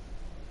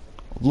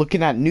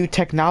 Looking at new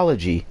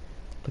technology.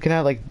 Looking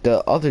at like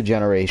the other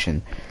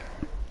generation.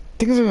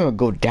 Things are gonna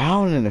go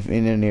down in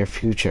the near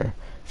future.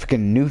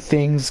 Freaking new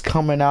things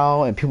coming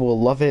out and people will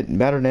love it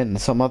better than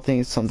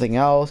something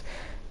else.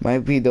 Might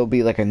be there'll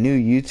be like a new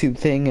YouTube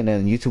thing and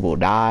then YouTube will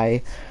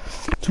die.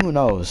 Who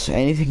knows?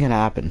 Anything can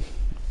happen.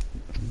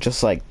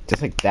 Just like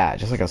that.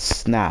 Just like a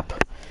snap.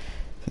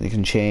 You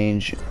can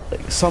change.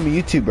 Like some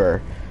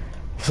YouTuber.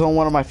 So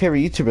one of my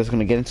favorite YouTubers is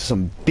gonna get into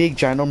some big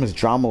ginormous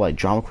drama like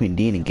Drama Queen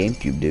Dean and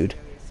GameCube, dude.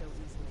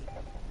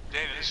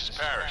 Dana, this is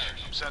Parrish.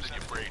 I'm sending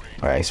you Brady.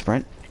 Alright,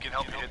 Sprint. You can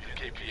help me hit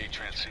the KPA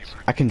transceiver.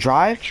 I can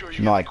drive? Sure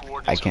you No, get the I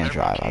coordinates can't of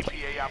every drive.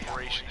 KPA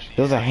operation in the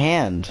There was a area.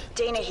 hand.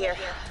 Dana here.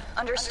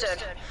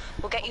 Understood.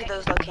 We'll get you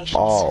those locations.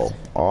 Oh,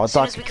 I As soon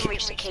thought as we can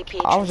reach the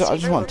KPA I just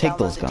transceiver, want to we'll take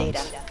those download the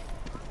guns. data.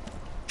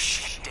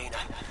 Shit, Dana.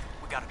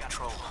 We got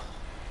control.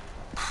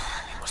 They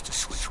must have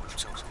switched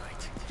rooms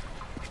overnight.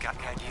 You got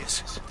any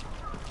ideas?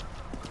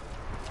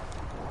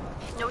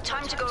 No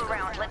time to go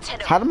around. Let's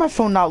hit 'em. How did my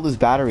phone not lose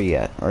battery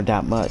yet, or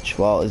that much?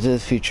 Well, it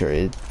is future.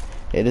 It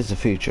is the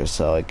future,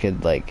 so it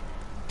could like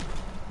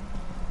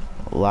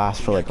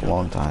last for like a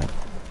long time.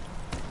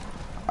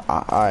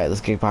 All right,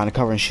 let's get behind the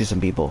cover and shoot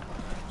some people.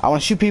 I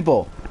want to shoot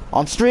people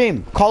on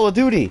stream. Call of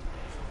Duty.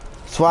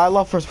 That's why I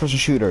love first-person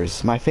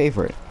shooters. My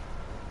favorite.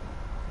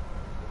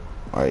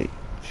 All right,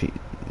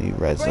 the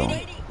red zone.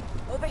 Brady,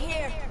 over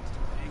here.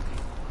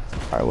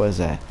 All right, what is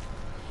that?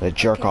 The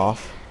jerk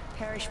off.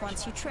 Parrish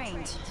wants you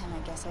trained, and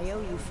I guess I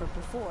owe you for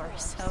before,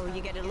 so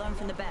you get to learn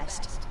from the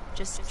best.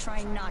 Just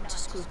try not to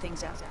screw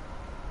things up.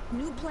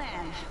 New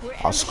plan. We're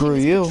I'll screw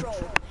you.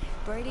 control.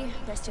 Brady,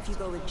 best if you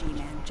go with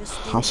G-Man. Just do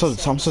I'm what he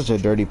I'm says. such a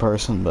dirty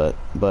person, but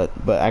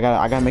I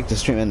gotta make the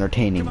stream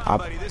entertaining.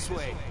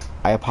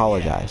 I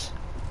apologize.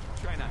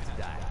 Try not to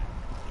die.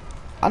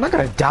 I'm not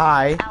gonna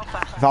die.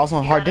 If I was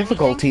on hard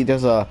difficulty,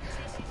 there's a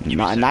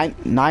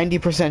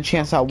 90%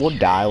 chance I would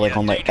die, like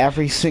on like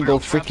every single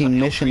freaking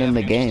mission in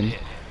the game.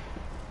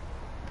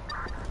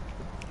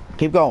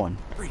 Keep going.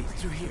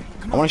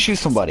 I want to shoot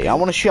somebody. I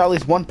want to shoot at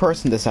least one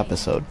person this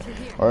episode,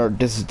 or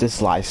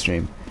this live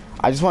stream.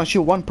 I just want to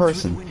shoot one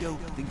person.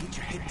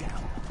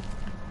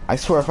 I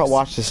swear, if I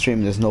watch this stream,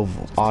 and there's no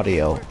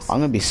audio, I'm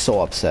gonna be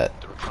so upset.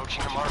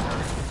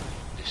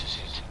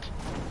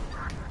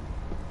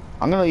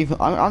 I'm gonna leave it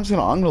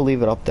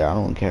up there. I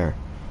don't care.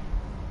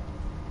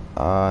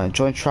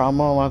 Join trial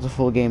mode, unlock the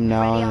full game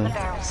now. Ready on the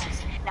barrels.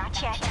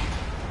 Not yet.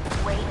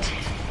 Wait.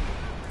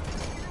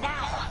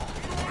 Now.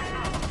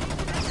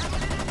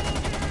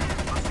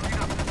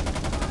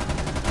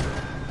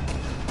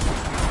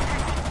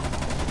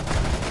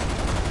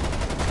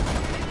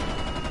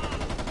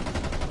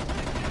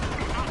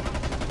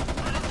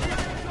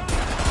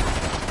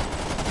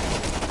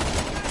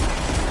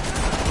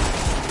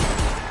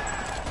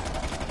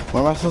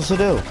 What am I supposed to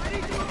do?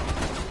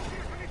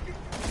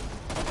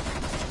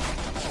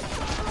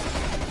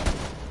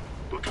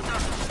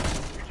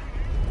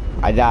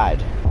 I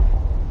died.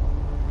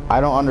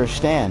 I don't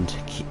understand.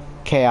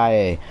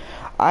 KIA.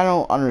 I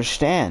don't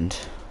understand.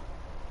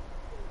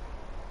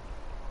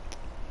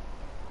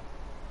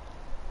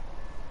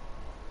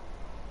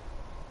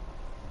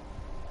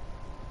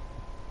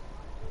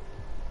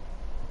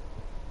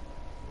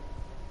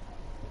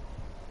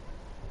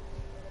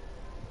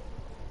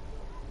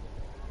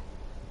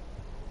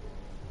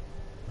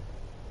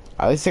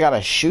 At least I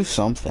gotta shoot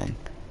something.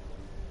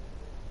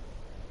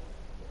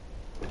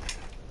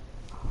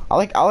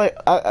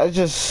 I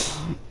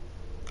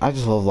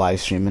just love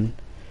live streaming.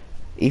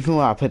 Even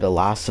when I played The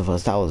Last of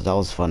Us, that was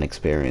a fun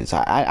experience.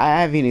 I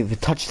haven't even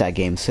touched that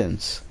game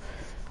since.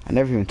 I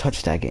never even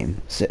touched that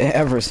game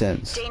ever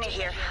since. Dana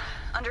here.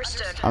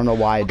 Understood. I don't know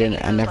why I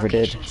didn't. I never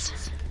did. As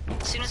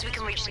soon as we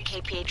can reach the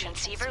KPA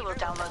transceiver, we'll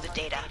download the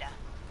data.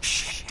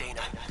 Shit,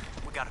 Dana.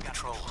 We got a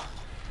control.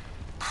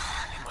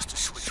 They must have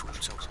switched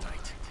rooms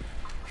overnight.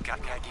 You got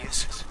any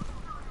ideas?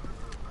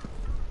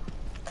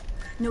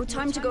 No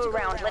time to go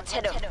around. Let's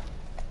head up.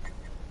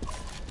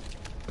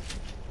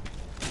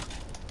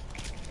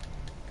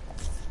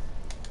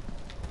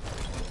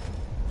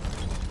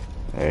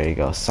 There you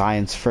go.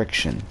 Science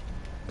friction.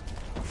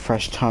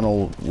 Fresh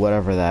tunnel,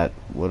 whatever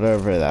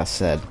that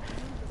said.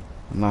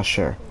 I'm not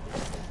sure.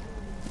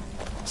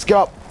 Let's get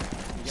up.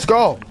 Let's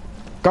go.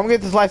 Come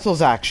get this light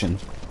source action.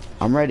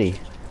 I'm ready.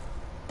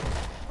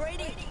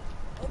 Brady,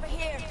 over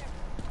here.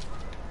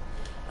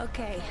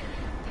 Okay,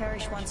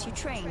 Parrish wants you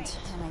trained,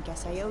 and I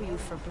guess I owe you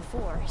for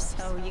before,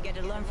 so you get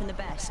to learn from the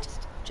best.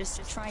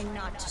 Just try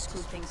not to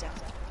screw things up.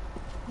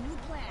 New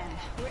plan.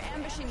 We're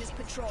ambushing this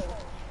patrol.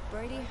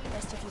 Brady,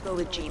 best if you go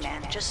with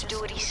G-Man, just do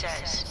what he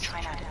says.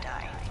 Try not to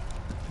die.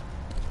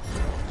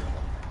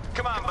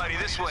 Come on, buddy,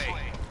 this way.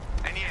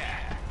 And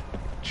yeah,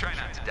 try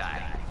not to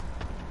die.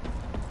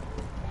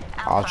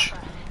 Alpha,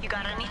 you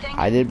got anything?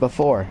 I did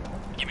before.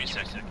 Give me a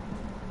second.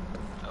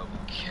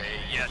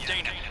 Okay, yeah,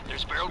 Dana,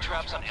 there's barrel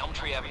traps on Elm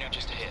Tree Avenue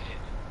just ahead.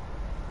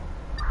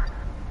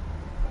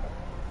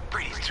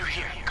 Brady's through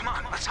here. Come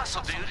on, let's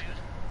hustle, dude.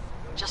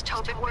 Just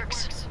hope it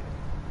works.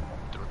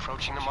 They're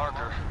approaching the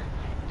marker.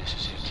 This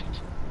is it.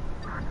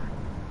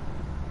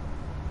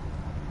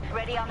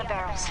 Ready on the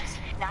barrels.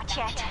 Not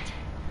yet.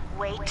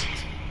 Wait.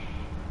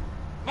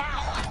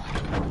 Now!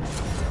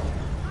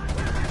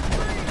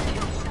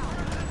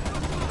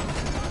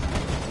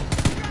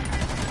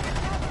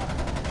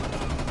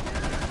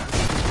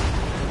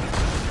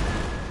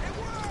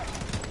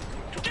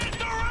 Get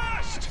the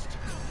rest!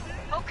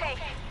 Okay.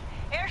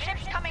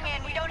 Airship's coming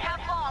in. We don't have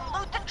long.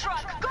 Loot the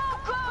truck. Go,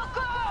 go,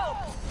 go!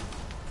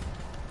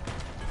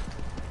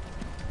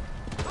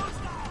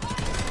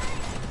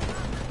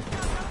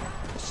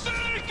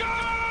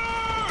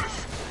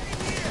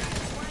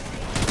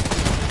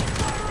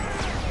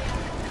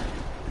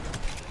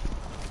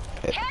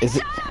 Is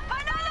it?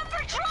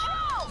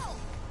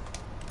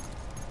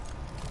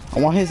 I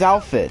want his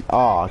outfit.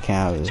 Oh, I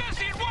can't have it.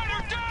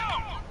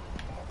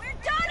 We're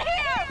done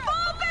here!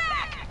 Fall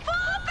back!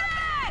 Fall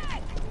back!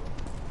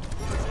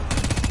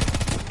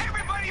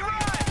 Everybody run!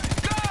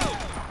 Go!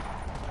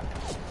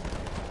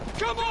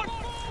 Come on!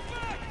 Fall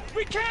back!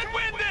 We can't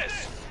win this!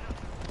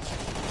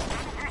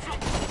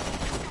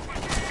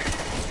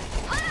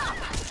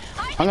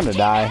 I'm gonna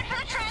die.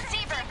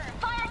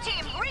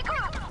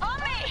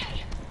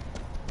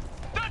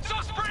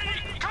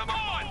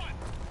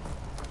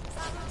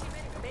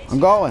 I'm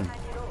going.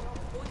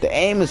 The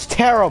aim is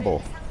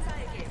terrible.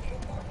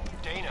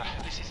 Dana,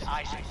 this is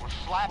Isaac. We're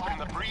flapping in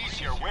the breeze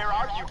here. Where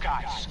are you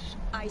guys?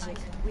 Isaac,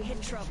 we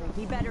hit trouble.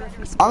 Be better if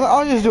we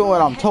I'm just doing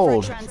what I'm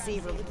told.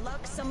 Transceiver. With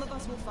luck, some of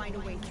us will find a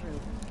way through.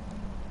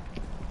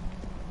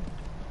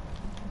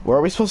 Where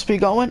are we supposed to be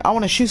going? I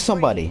want to shoot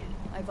somebody.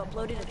 I've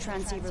uploaded a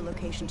transceiver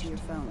location to your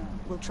phone.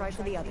 We'll try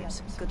for the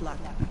others. Good luck.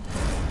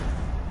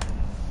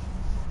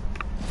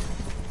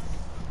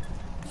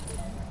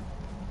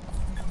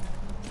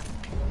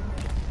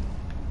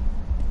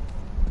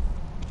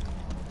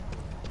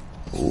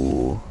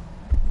 Ooh.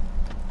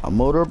 A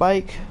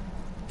motorbike?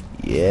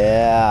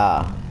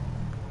 Yeah.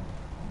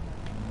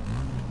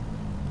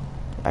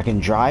 I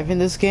can drive in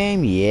this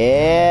game?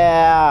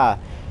 Yeah.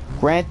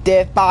 Grand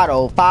Theft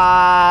Auto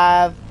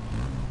 5.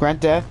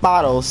 Grand Theft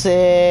Auto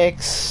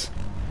 6.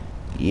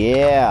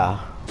 Yeah.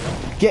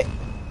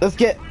 Let's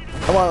get.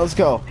 Come on, let's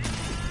go.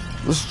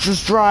 Let's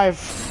just drive.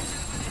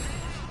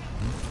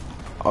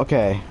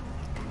 Okay.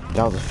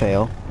 That was a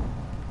fail.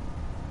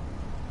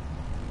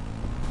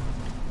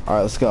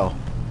 Alright, let's go.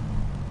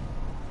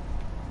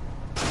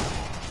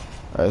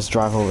 Alright, let's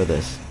drive over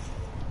this.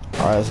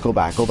 Alright, let's go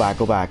back, go back,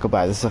 go back, go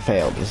back. This is a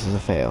fail. This is a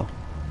fail.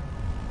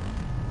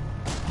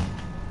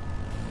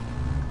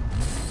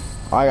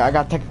 I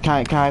got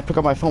can I pick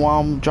up my phone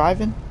while I'm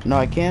driving? No,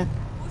 I can't.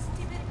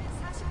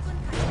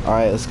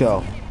 Alright, let's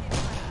go.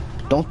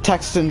 Don't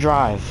text and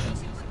drive,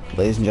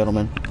 ladies and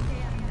gentlemen.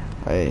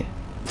 Alright.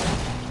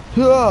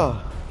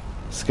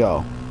 Let's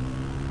go.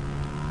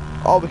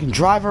 Oh, we can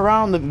drive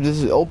around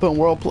this open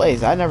world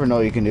place. I never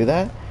know you can do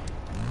that.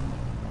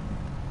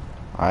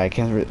 Alright,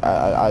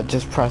 I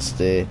just pressed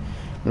the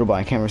middle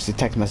button. I can't receive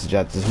text message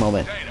at this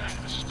moment. Dana,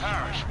 this is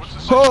Parrish. What's the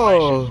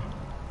situation?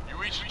 You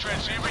reached the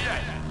transceiver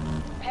yet?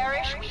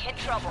 Parrish, we hit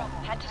trouble.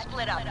 Had to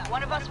split up.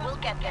 One of us will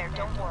get there,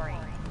 don't worry.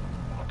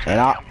 Okay,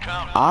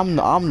 and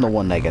I'm the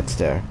one that gets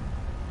there.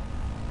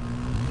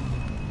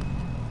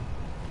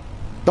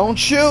 Don't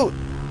shoot!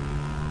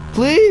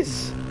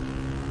 Please!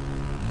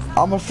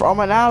 I'm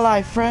an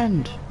ally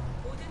friend.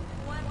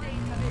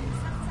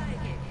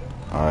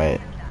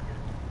 Alright.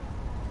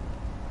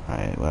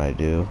 Alright, what I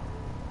do?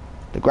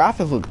 The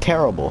graphics look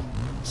terrible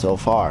so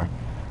far.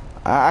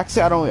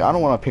 Actually, I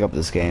don't want to pick up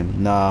this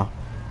game. No,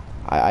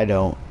 I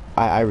don't.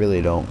 I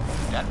really don't.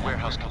 That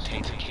warehouse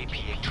contains a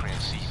KPA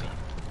transceiver.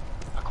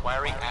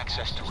 Acquiring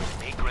access to it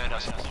may grant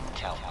us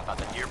intel about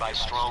the nearby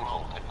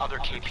stronghold and other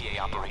KPA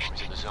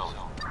operations in the zone.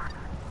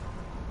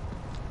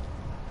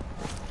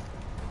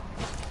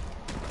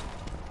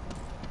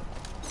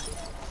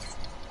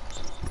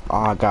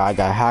 Oh god, I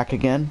got hacked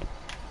again.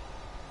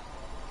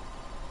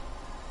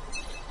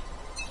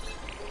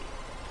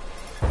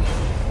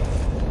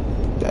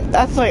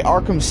 That's like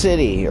Arkham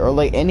City or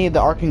like any of the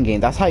Arkham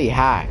games. That's how you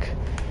hack.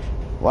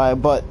 Why?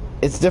 But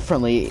it's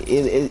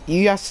differently.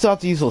 You still have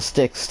to use those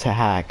sticks to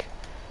hack,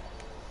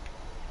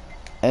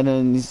 and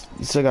then you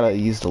still gotta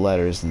use the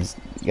letters and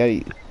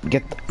you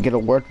gotta get a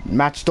word,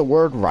 match the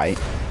word right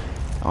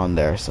on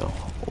there. So.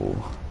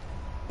 Ooh.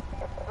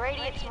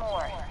 Brady, it's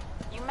more.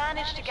 You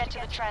managed to get to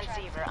the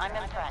transceiver. I'm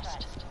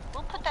impressed.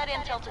 We'll put that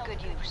intel to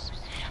good use.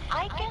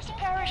 I guess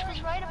Parrish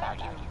was right about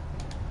you.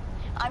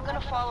 I'm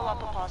gonna follow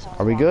up a possible.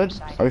 Are we good?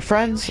 Are we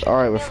friends?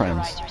 Alright, we're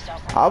friends.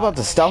 How about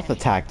the stealth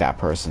attack that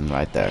person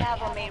right there?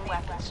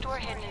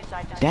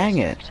 Dang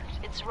it.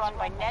 It's run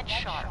by Ned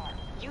Sharp.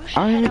 You should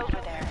head over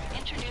there.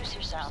 Introduce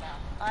yourself.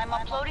 I'm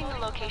uploading the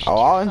location. Oh,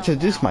 I'll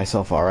introduce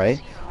myself, alright.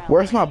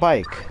 Where's my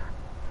bike?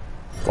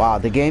 Wow,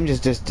 the game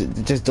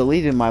just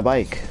deleted my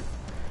bike.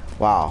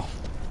 Wow.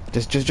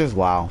 Just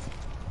wow.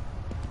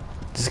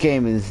 This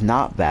game is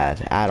not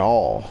bad at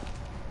all.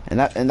 And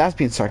that's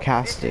being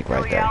sarcastic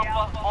right there.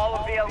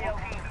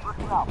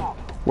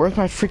 Where's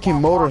my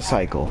freaking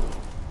motorcycle?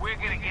 We're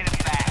gonna get it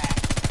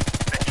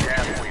back.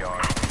 Yeah, we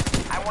are.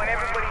 I want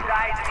everybody's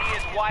eyes and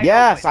ears wide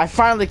Yes, open. I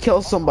finally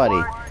killed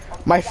somebody.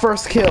 My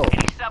first kill.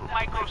 Any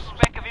sub-micro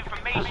speck of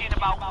information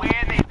about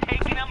where they're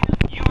taking them,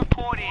 you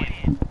report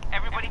in.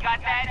 Everybody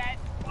got that?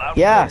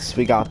 Yes,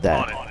 we got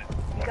that.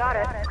 You got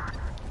it.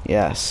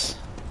 Yes.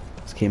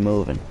 Let's keep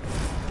moving.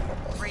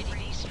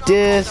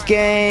 This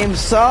game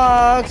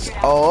sucks.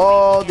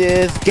 Oh,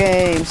 this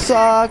game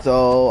sucks.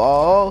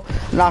 Oh.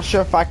 Not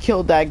sure if I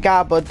killed that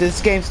guy, but this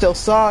game still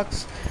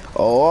sucks.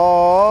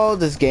 Oh,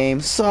 this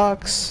game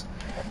sucks.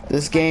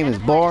 This game is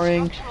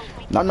boring.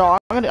 No,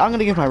 I'm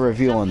gonna give my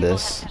review on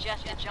this.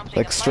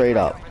 Like straight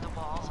up.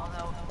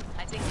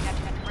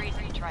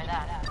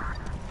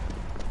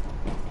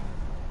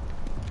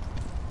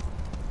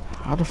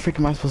 How the freak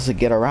am I supposed to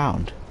get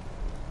around?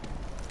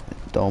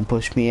 Don't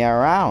push me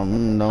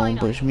around. Don't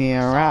push me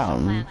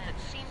around.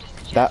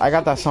 I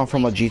got that song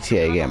from a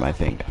GTA game, I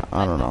think.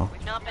 I don't know.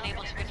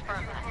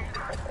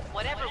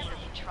 Whatever we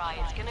try,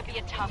 it's gonna be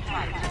a tough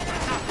fight.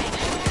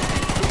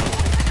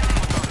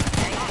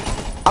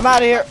 I'm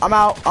out of here. I'm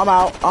out. I'm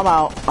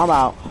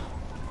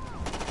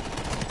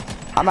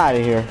out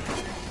of here.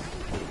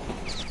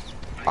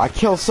 I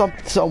killed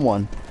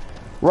someone.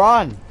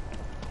 Run.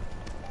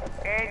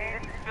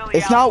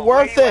 It's not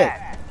worth it.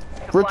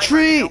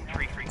 Retreat.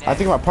 I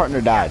think my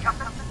partner died.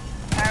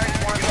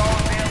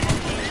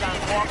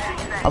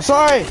 I'm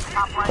sorry.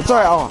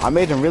 Oh, I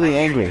made them really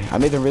angry. I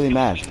made them really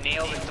mad.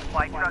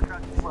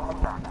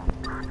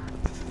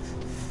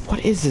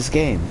 What is this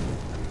game?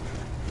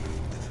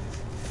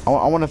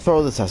 I want to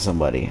throw this at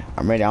somebody.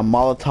 I'm ready. I'm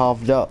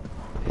Molotov'd up.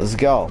 Let's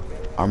go.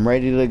 I'm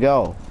ready to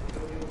go.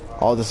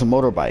 Oh, there's a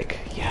motorbike.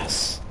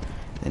 Yes.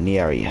 In the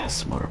area.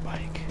 Yes,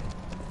 motorbike.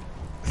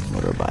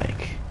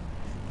 Motorbike.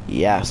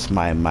 Yes,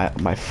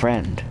 my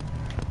friend.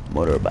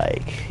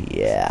 Motorbike,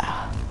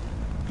 yeah.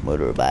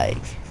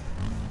 Motorbike.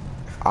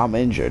 I'm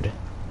injured.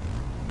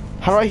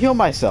 How do I heal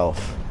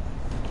myself?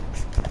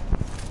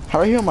 How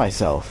do I heal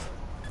myself?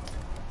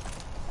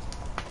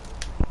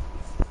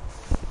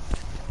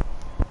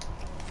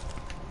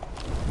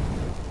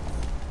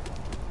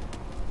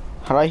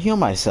 How do I heal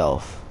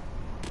myself?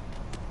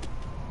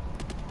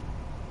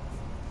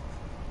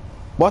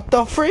 What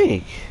the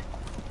freak?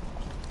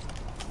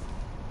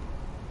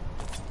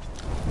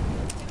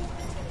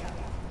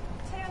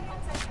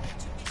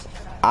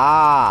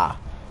 Ah,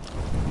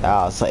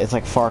 it's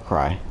like Far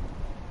Cry.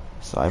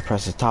 So I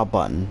press the top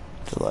button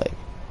to like.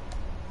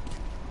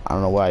 I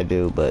don't know what I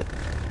do, but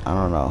I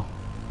don't know.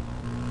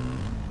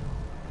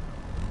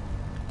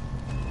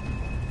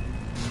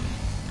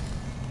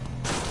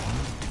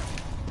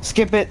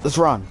 Skip it. Let's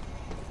run.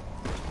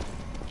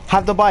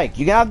 Have the bike.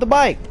 You can have the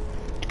bike.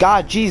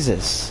 God,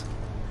 Jesus.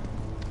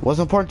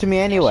 Wasn't important to me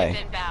anyway.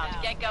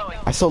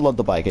 I still love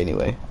the bike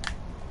anyway.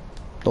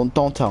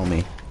 Don't tell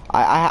me.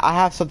 I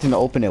have something to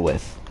open it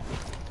with.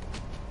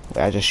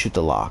 Wait, I just shoot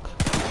the lock.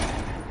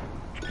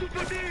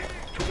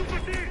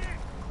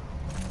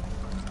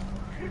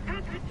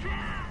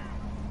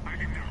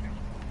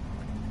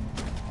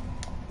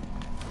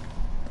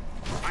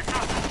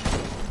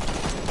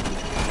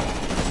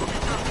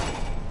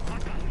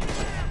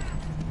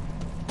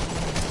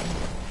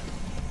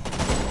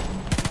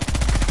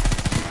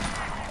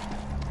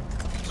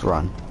 Let's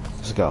run.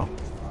 Let's go.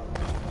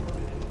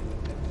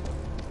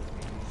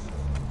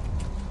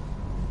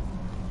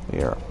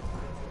 Here.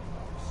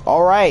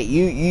 All right,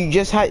 you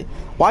just had.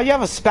 Why'd you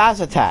have a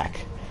spaz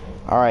attack?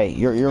 All right,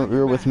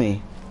 you're with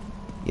me.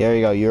 There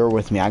you go. You're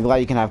with me. I'm glad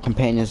you can have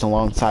companions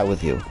alongside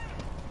with you.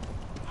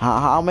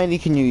 How many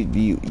can you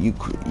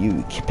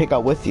pick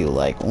up with you?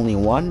 Like only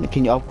one?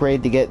 Can you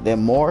upgrade to get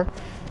them more?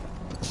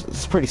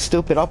 It's a pretty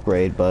stupid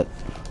upgrade, but.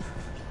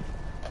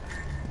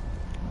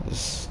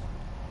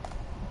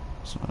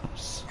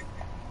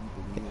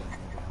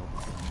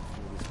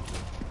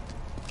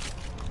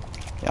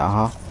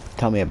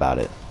 Tell me about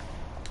it.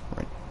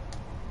 Right.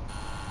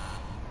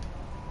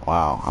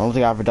 Wow, I don't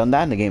think I've ever done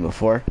that in the game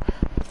before.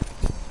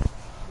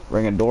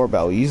 Ring a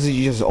doorbell. Usually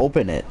you just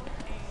open it.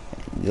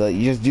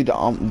 You just do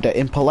the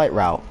impolite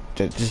route.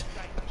 Just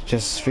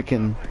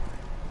freaking.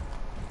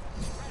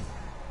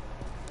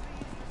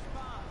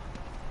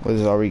 What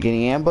is? Are we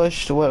getting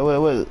ambushed?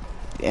 What?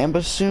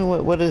 Ambush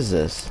soon? What is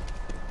this?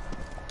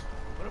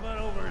 What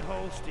about over in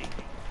Holstein?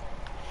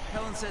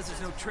 Helen says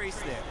there's no trace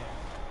there.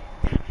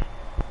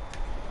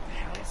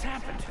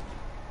 Happened?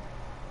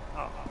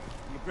 Oh,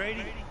 you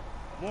Brady?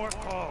 More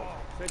called.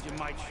 Said you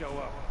might show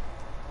up.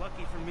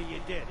 Lucky for me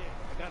you did.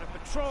 I got a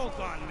patrol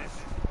gone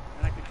missing,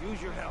 and I could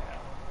use your help.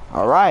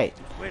 All right.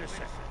 Wait a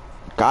second.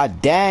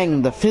 God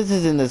dang, the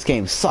physics in this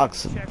game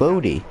sucks.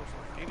 Booty.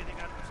 Maybe they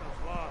got themselves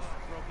lost,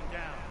 broken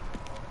down.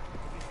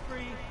 If he's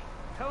free,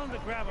 tell him to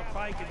grab a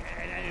bike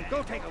and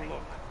go take a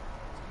look.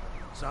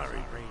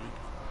 Sorry, Brady.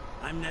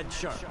 I'm Ned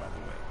Sharp, by the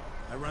way.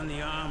 I run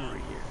the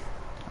armory here.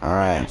 All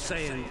right. I'm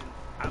saying.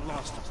 I've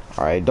lost him.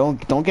 All right,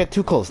 don't get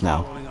too close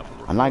now.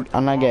 I'm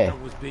not gay.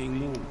 Was being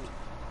moved.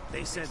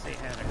 They said they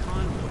had a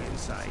convoy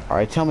inside. All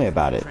right, tell me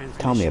about it.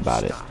 Tell me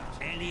about it.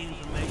 Any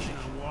information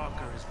on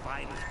Walker is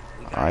vital.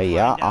 All right,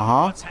 yeah,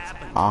 I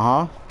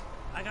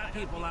got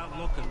people out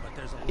looking, but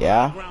there's a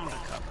lot of ground to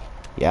cover.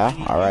 Yeah.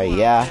 All right.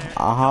 Yeah.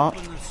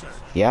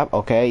 Yep.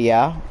 Okay.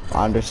 Yeah.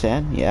 I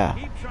understand. Yeah.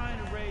 Keep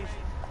trying to raise.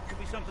 Could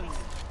be something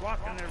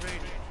blocked on their radio.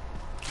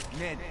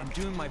 Ned, I'm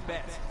doing my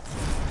best.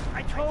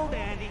 I told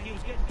Andy he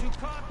was getting too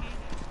cocky.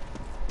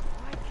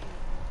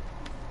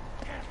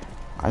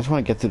 I just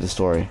want to get through the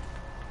story.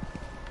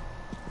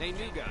 Hey,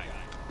 new guy.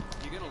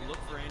 You're gonna look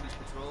for Andy's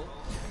patrol?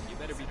 You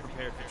better be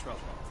prepared for trouble.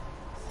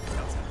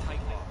 Scouts have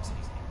tight locks.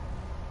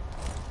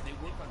 They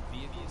work on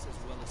vehicles as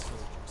well as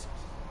soldiers.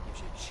 Gives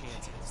you a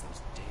chance against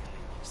those damn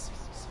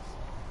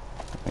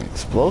APCs.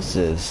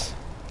 Explosives.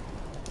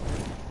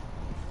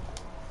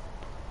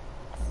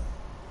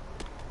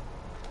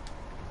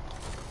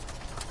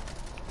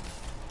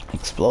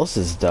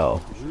 Explosives though.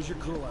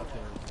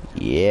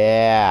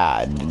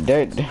 Yeah,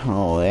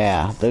 oh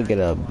yeah, they'll get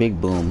a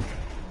big boom.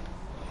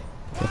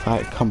 If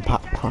I come on.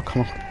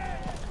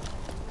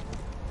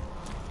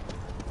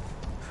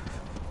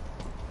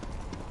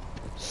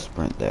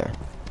 Sprint there.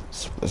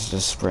 Let's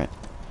just sprint.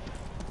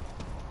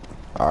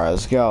 All right,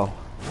 let's go.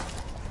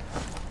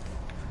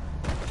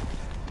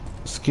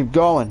 Let's keep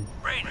going.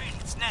 Brady,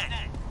 it's Ned.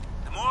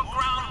 The more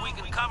ground we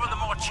can cover, the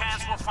more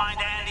chance we'll find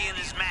Andy and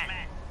his men.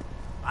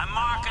 I'm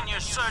marking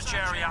your search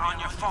area on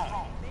your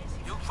phone.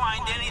 If you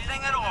find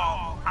anything at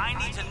all, I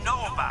need to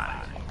know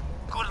about it.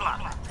 Good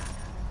luck.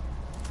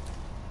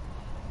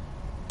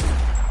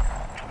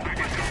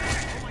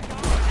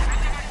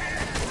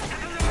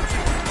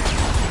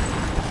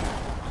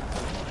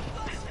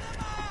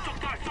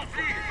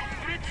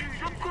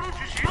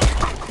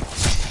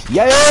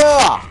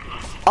 Yeah!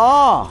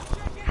 Ah!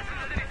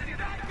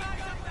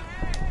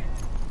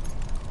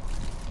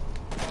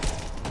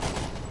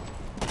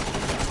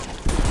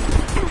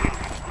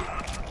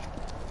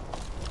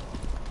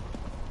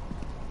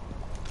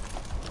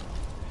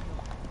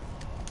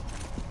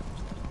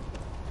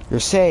 You're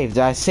saved.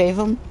 Did I save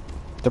him?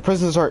 The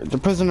prisoners are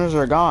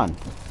gone.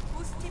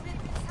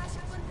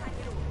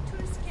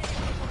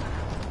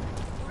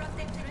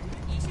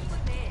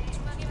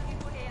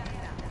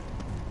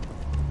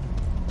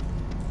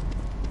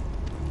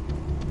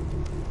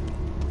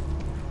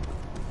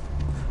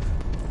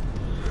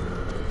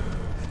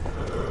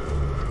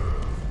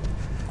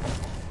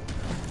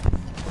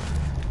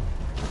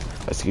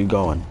 Let's get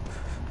going.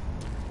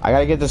 I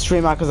gotta get the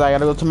stream out because I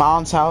gotta go to my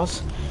aunt's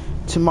house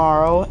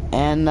tomorrow,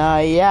 and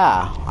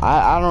yeah,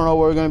 I don't know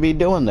what we're gonna be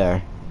doing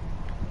there,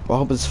 but I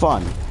hope it's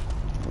fun.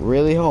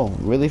 Really home,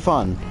 really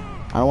fun.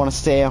 I don't want to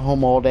stay at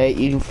home all day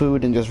eating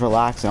food and just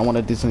relaxing. I want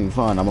to do something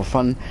fun. I'm a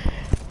fun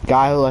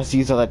guy who likes to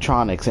use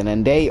electronics, and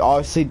then they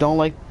obviously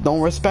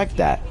don't respect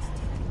that.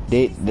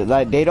 They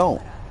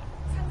don't.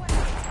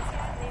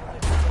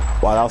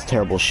 Wow, that was a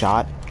terrible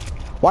shot.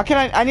 Why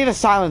can't I need a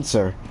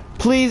silencer?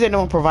 Please,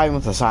 anyone provide me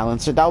with a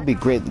silencer. That would be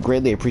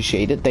greatly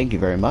appreciated. Thank you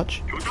very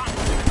much.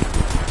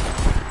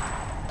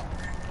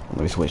 Let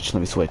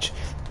me switch.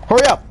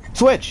 Hurry up!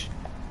 Switch!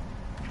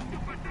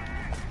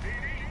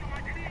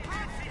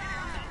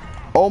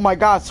 Oh my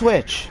god,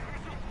 switch!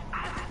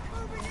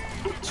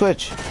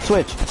 Switch.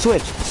 Alright,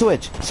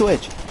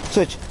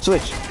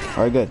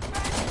 good.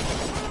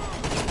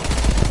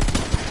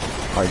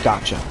 Alright,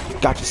 gotcha,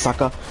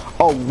 sucker.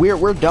 Oh,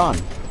 we're done.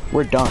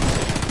 We're done.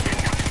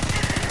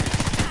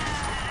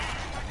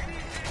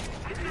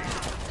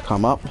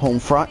 Come up, home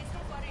front.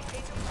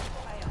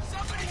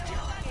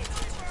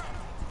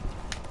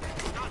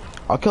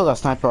 I'll kill that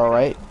sniper,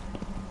 alright.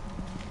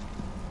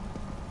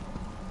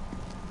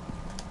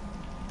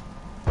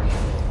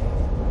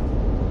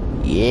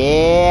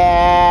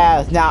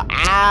 Yeah, it's now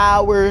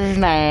ours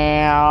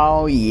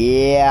now.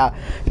 Yeah,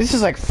 this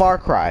is like Far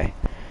Cry.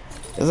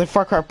 It's like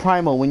Far Cry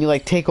Primal when you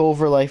like take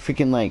over like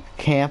freaking like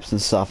camps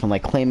and stuff and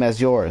like claim as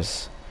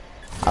yours.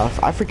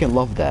 I freaking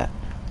love that.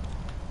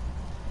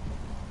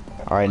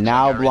 All right,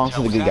 now it belongs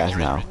to the good guys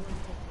now.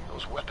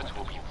 Those weapons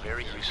will be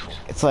very useful.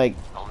 It's like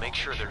I'll make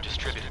sure they're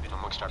distributed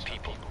amongst our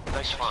people.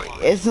 Nice find.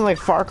 Isn't like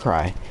Far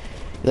Cry.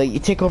 Like you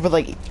take over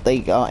like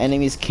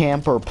enemy's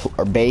camp or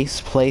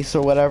base place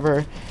or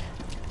whatever.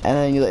 And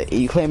then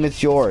you claim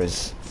it's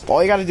yours.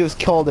 All you gotta do is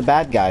kill all the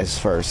bad guys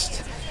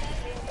first.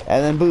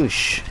 And then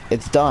boosh,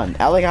 it's done.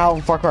 I like how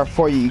in Far Cry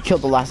 4 you kill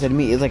the last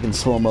enemy, it's like in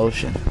slow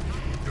motion.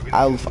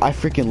 I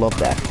freaking love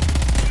that.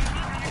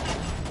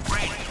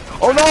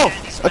 Oh no!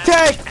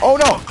 Attack! Oh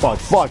no!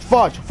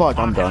 Fuck,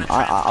 I'm done.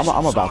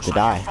 I'm about to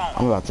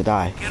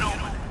die.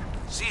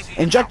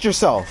 Inject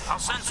yourself. I'll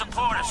send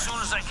support as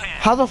soon as I can.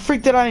 How the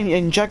freak did I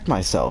inject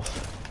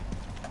myself?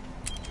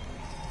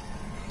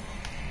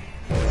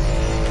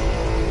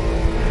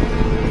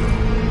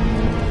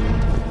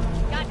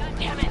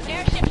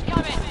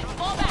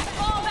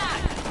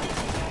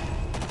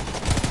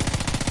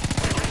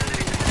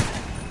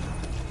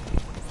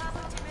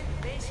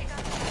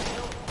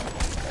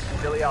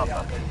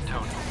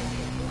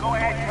 Go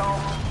ahead,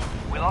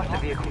 Joe. We lost the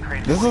vehicle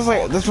crane.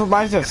 This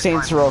reminds me of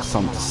Saints Row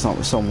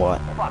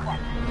somewhat.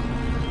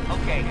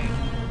 Okay.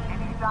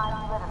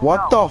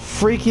 What the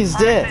freak is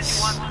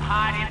this?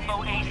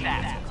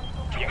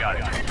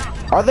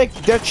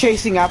 They're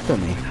chasing after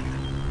me.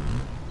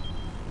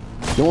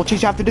 They won't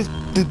chase after this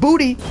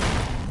booty.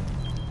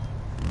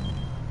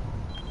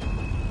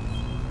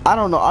 I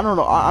don't know.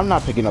 I'm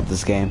not picking up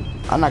this game.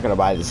 I'm not gonna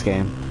buy this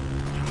game.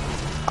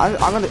 I'm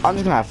just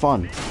gonna have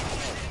fun.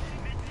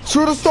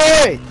 True to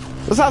story.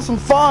 Let's have some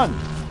fun.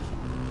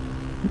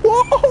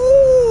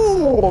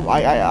 Whoa!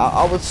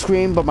 I would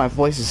scream, but my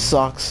voice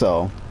sucks.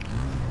 So,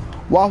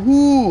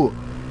 wahoo!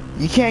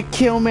 You can't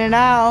kill me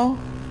now.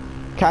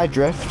 Can I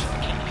drift?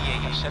 KPA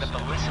have set up a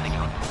listening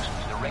outpost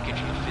in the wreckage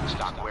of the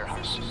Finstock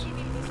warehouse.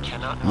 We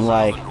cannot I'm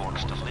allow like, the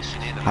Norks to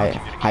listen in on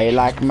how you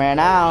like me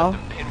now?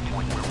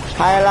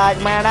 How you like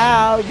me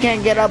now? You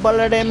can't get a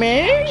bullet in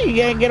me. You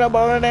can't get a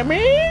bullet in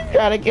me.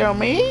 Try to kill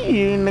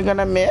me. You're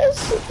gonna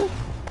miss.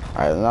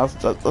 All right,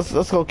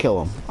 let's go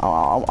kill them.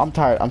 I'm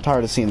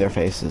tired of seeing their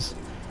faces.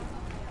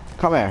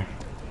 Come here.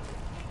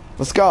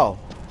 Let's go.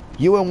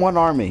 You in one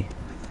army.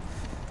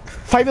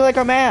 Fight me like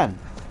a man.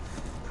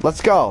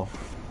 Let's go.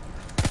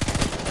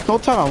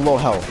 Don't tell me I'm low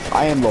health.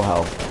 I am low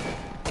health.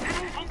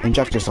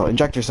 Inject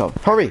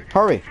yourself. Hurry.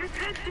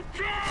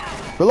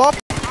 Reload.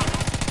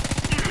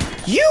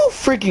 You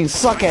freaking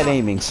suck at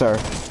aiming, sir.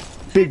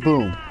 Big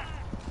boom.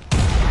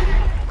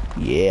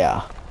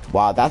 Yeah.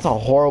 Wow, that's a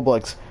horrible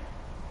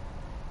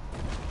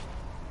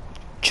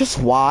Just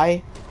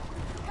why?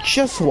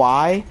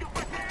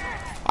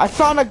 I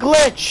found a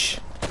glitch.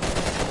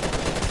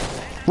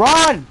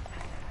 Run!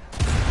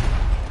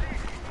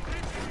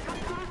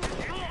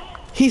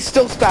 He's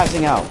still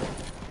spazzing out.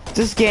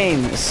 This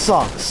game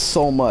sucks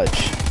so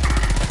much.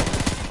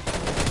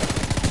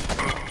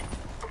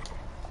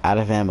 Out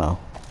of ammo.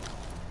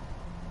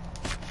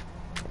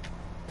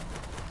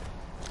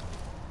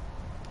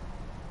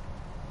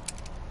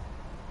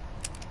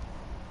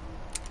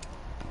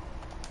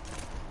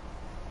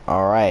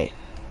 Alright.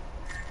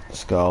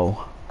 Let's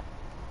go.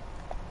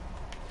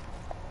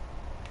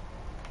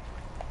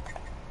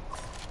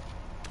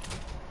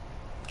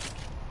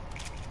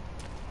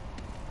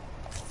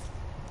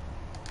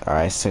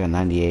 Alright, still got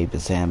 98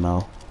 bits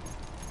ammo.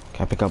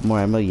 Can I pick up more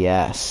ammo?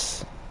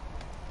 Yes.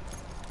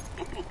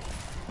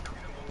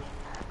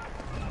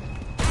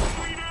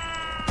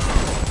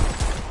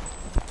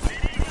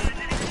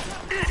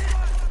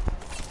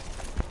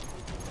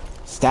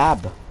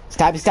 Stab.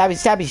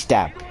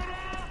 Stab.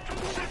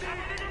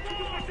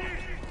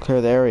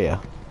 Clear the area.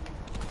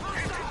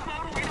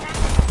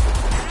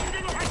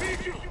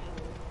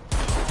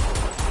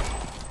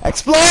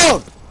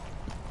 Explode!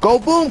 Go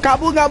boom!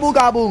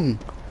 Kaboom!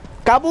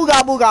 Gobble,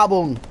 gobble,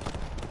 gobble.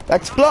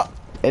 Explode.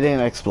 It didn't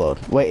explode.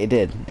 Wait, it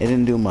did. It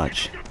didn't do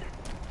much.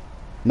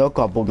 No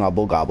gobble,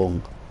 gobble, gobble.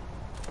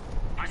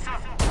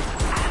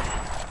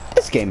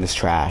 This game is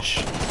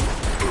trash.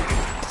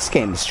 This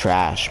game is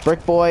trash.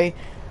 Brick Boy,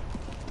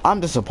 I'm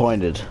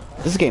disappointed.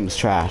 This game is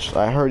trash.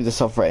 I hurry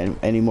this up for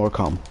any more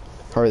come.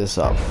 Hurry this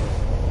up.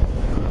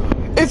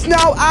 It's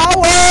now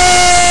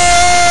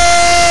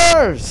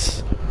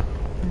ours!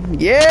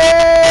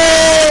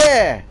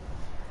 Yeah!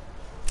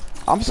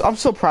 I'm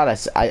so proud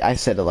I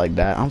said it like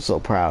that. I'm so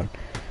proud.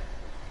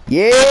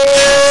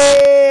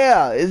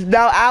 Yeah! It's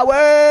now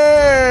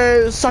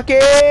ours! Suck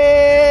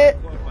it!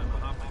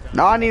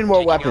 Now I need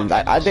more weapons.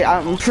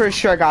 I'm pretty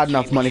sure I got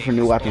enough money for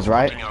new weapons,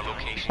 right?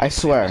 I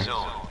swear.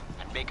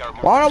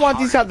 Why don't I want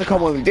these guys to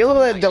come with me? They look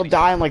like they'll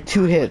die in like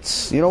 2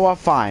 hits. You know what?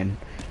 Fine.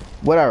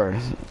 Whatever.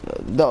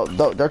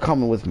 They're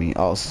coming with me.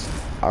 Oh,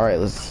 alright,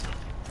 let's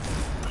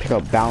pick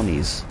up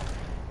bounties.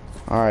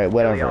 Alright,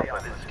 whatever.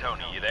 This is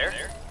Tony. You there?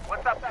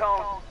 What's up,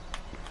 Tone?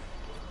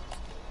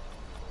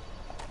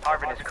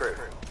 Harv and his crew.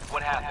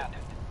 What happened?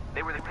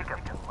 They were the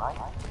pickup team, right?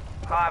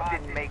 Harv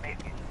didn't make it.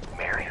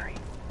 Mary?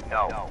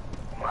 No.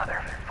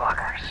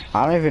 Motherfuckers.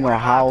 I don't even know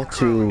how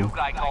to. New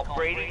guy called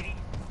Brady?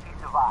 He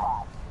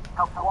survived.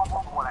 Helped walk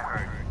up from what I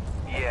heard.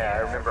 Yeah, I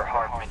remember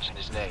Harv mentioned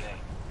his name.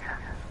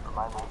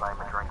 Remind me if I'm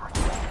a drinker.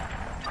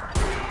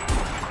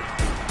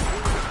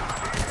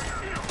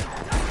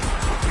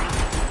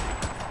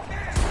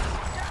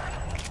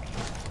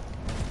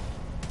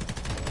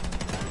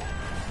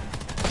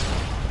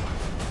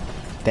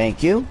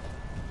 Thank you.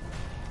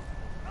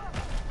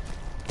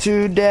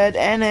 2 dead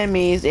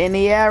enemies in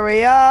the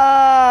area.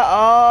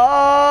 Oh.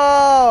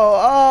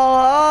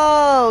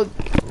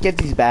 Get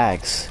these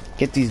bags.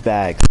 Get these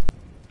bags.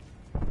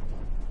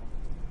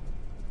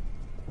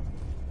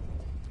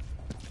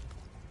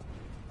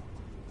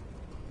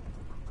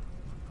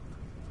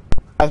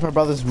 As my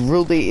brother's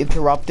rudely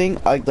interrupting,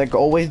 like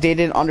always, they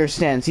didn't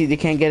understand. See, they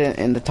can't get it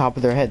in the top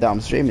of their head that I'm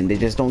streaming. They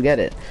just don't get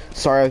it.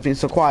 Sorry I was being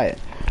so quiet.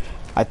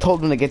 I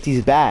told them to get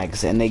these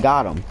bags, and they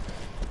got them.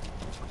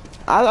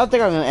 I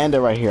think I'm gonna end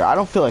it right here. I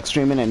don't feel like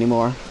streaming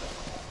anymore,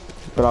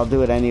 but I'll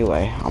do it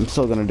anyway. I'm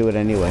still gonna do it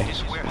anyway.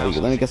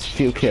 Let me get some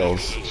few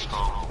kills.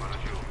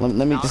 Let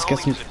me just get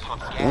some.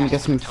 Let me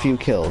get some few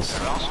kills.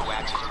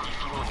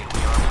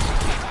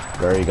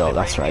 There you go.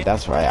 That's right.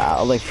 That's right.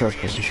 I like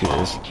first-person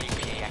shooters.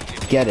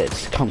 Get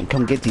it. Come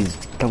get these.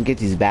 Come get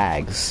these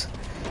bags,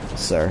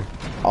 sir.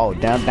 Oh,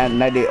 now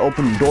they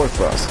open the door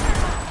for us.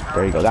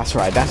 There you go. That's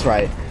right. That's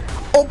right.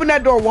 Open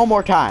that door one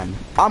more time.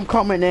 I'm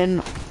coming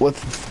in with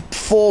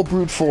full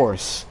brute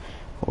force.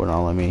 Hold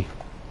on, let me.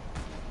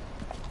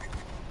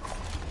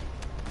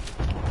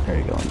 There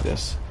you go, like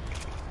this.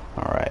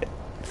 Alright.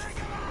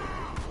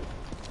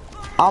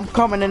 I'm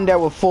coming in there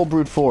with full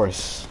brute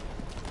force.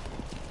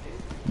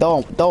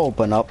 Don't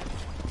open up.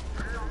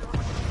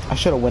 I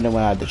should have went in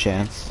when I had the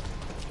chance.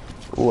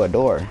 Ooh, a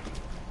door.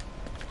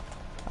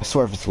 I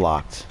swear if it's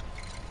locked.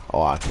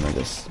 Oh, I can do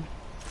this.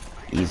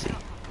 Easy.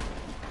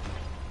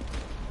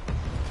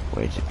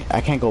 Wait,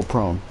 I can't go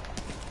prone.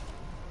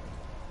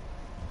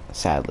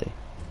 Sadly.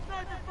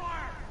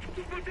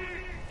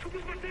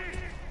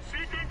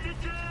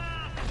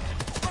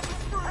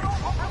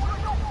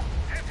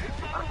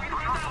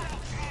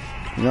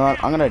 You know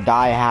what? I'm gonna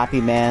die a happy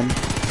man,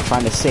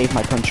 trying to save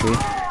my country.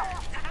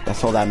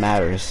 That's all that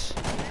matters.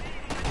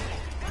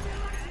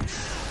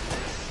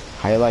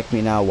 How you like me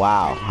now?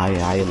 Wow. How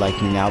you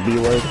like me now,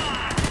 B-word?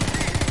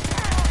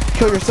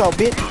 Kill yourself,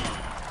 bitch.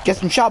 Get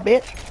some shot,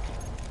 bitch.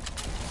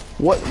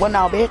 What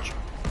now, bitch?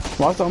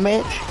 What's up,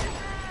 bitch?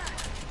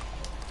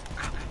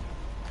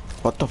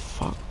 What the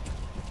fuck?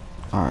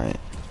 Alright.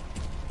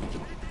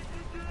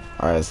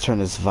 Alright, let's turn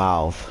this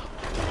valve.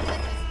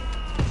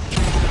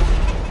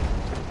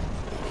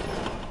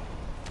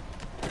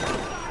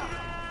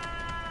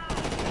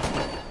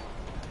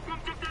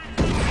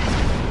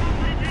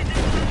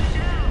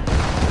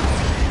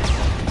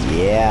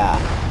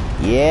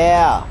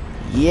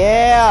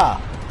 Yeah.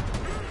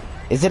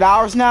 Is it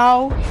ours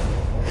now?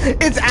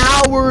 It's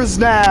ours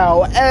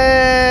now.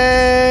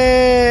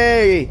 Hey!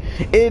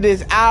 It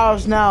is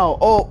ours now.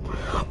 Oh.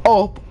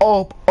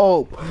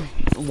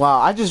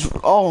 Wow,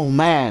 oh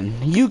man,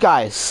 you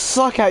guys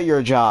suck at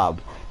your job.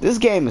 This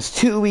game is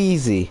too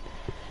easy.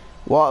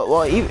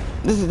 Well, even,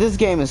 this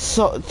game is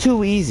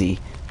too easy.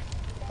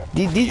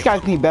 These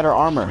guys need better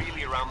armor.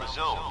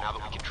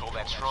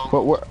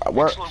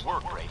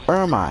 Where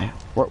am I?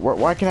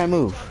 Why can I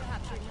move?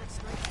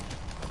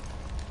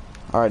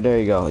 Alright, there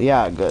you go.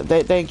 Yeah, good.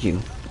 Thank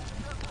you.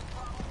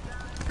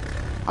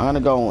 I'm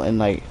gonna go and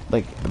like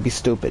be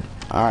stupid.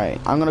 Alright,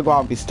 I'm gonna go out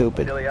and be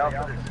stupid.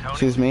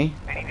 Excuse me?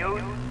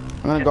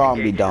 I'm gonna go out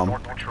and be dumb.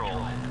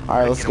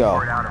 Alright, let's go.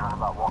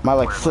 I might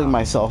like fling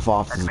myself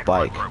off this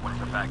bike.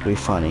 It'll be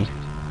funny.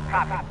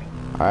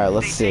 Alright,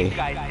 let's see.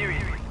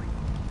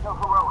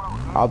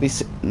 I'll be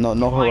no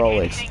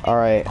heroics.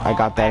 Alright, I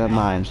got that in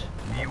mind.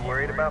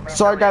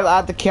 Sorry guys, I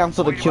had to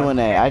cancel the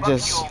Q&A. I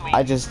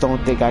just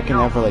don't think I can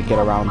ever like get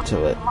around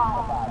to it.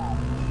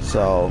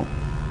 So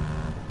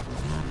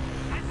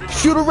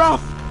Shoot a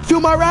raft!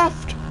 Fuel my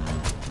raft!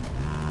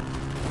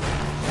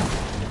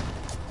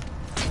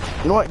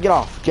 You know what? Get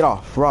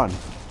off, run.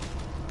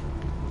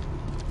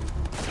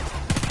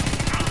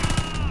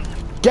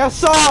 Get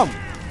some!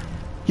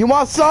 You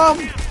want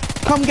some?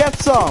 Come get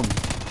some.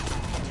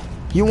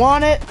 You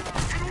want it?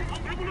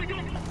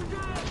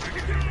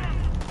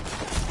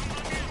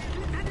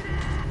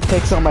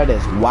 Take some of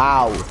this.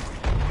 Wow.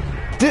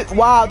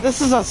 Wow,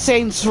 this is a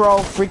Saints Row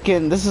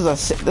freaking. This is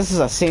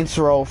a Saints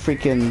Row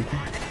freaking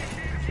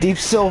Deep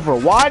Silver.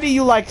 Why do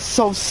you like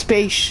so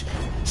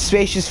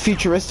spacious,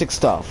 futuristic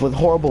stuff with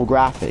horrible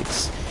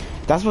graphics?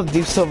 That's what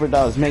Deep Silver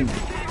does.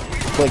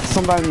 Like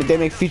sometimes they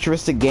make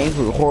futuristic games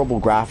with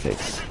horrible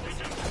graphics.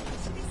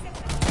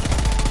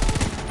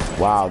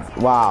 Wow!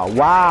 Wow!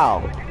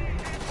 Wow!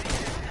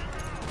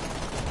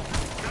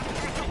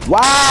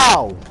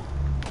 Wow!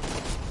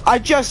 I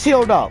just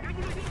healed up.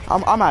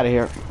 I'm out of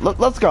here.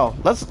 Let's go.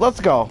 Let's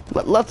go.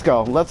 Let's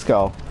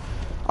go.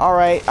 All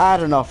right, I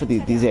had enough of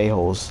these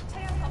a-holes.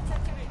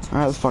 All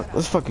right,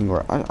 let's fucking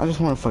go. I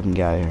just want to fucking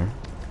get out of here.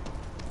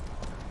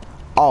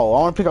 Oh, I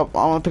want to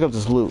pick up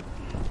this loot.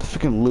 The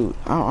freaking loot.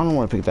 I don't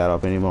want to pick that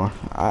up anymore.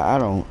 I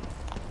don't.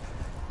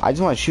 I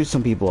just want to shoot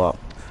some people up.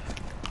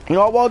 You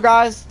know what? Well,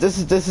 guys, this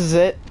is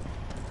it.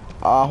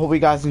 Hope you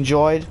guys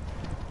enjoyed.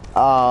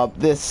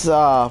 This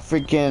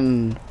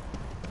freaking.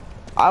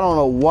 I don't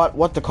know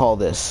what to call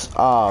this.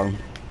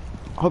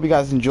 Hope you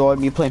guys enjoyed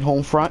me playing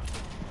Homefront.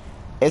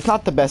 It's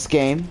not the best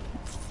game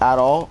at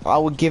all. I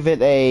would give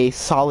it a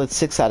solid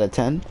 6 out of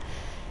 10.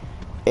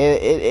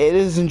 It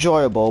is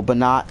enjoyable, but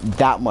not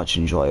that much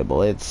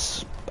enjoyable.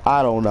 It's,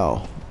 I don't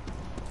know.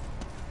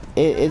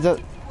 I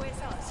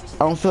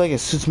don't feel like it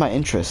suits my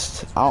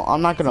interest.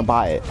 I'm not gonna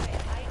buy it.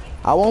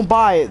 I won't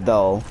buy it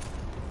though.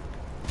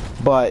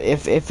 But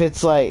if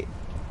it's like,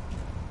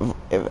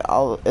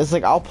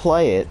 I'll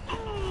play it.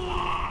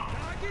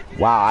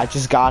 Wow, I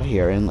just got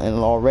here and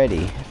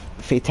already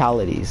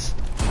fatalities.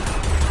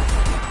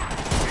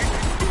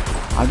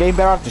 I'm getting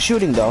better at the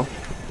shooting though.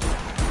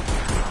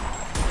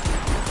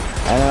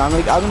 And then I'm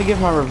gonna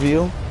give my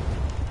review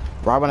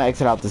right when I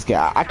exit out this game.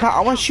 I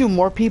want to shoot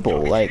more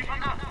people. Like,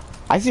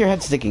 I see your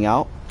head sticking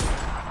out.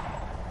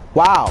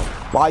 Wow,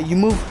 you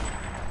move.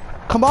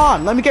 Come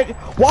on, let me get.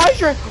 Why is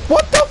your?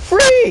 What the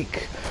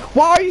freak?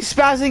 Why are you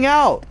spazzing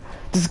out?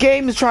 This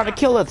game is trying to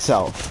kill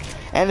itself,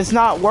 and it's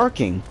not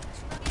working.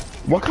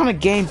 What kind of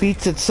game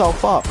beats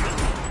itself up?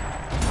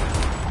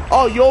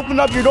 Oh, you opened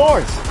up your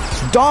doors.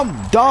 Dumb.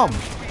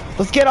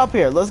 Let's get up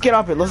here. Let's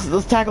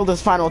tackle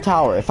this final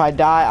tower. If I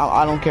die,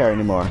 I don't care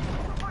anymore.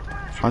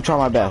 I'm trying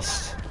my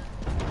best.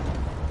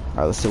 All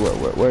right, let's see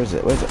where is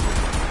it? Where is it?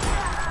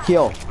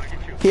 Heal.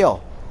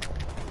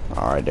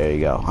 All right, there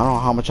you go. I don't know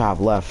how much I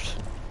have left.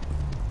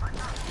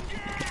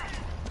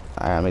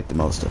 I gotta make the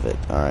most of it.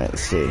 All right,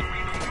 let's see.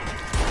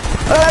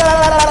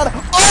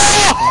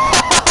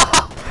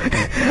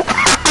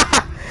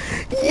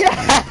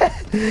 Yeah!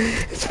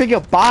 This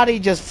freaking body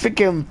just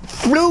freaking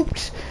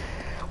flooped.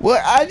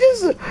 What?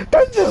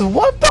 That's just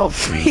what the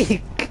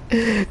freak?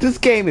 This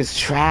game is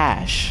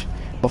trash,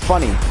 but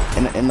funny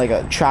in like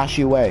a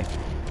trashy way.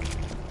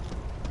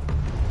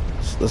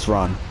 Let's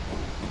run.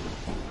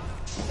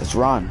 Let's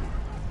run.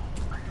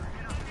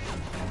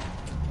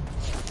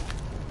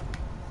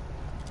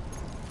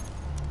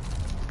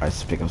 Alright,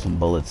 let's pick up some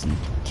bullets and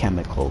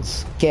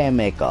chemicals.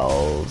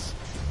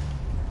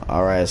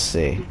 Alright, let's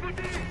see.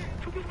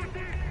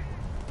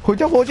 I'm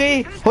not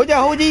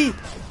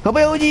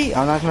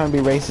trying to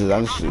be racist,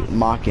 I'm just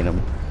mocking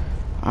him.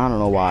 I don't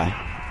know why.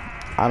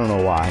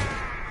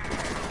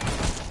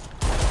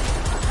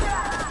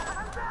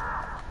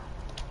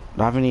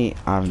 Do I have any?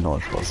 I have no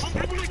explosives.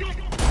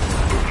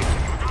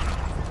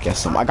 Guess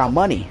some. I got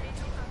money.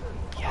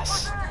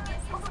 Yes.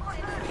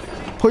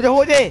 Tired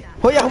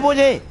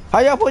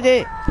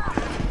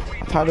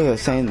of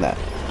saying that.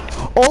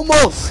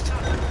 Almost.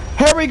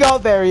 Here we go.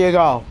 There you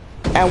go.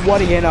 And what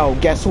do you know?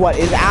 Guess what?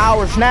 It's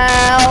ours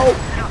now.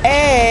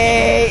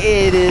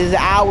 Hey, it is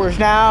ours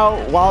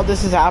now. While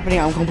this is happening,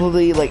 I'm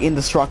completely like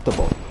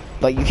indestructible.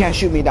 Like you can't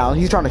shoot me down.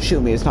 He's trying to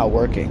shoot me. It's not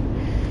working.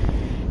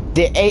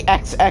 The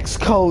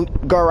AXX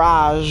code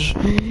garage.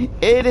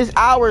 It is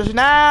ours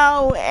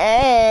now.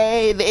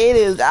 Hey, it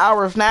is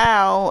ours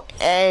now.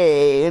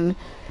 And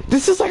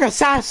this is like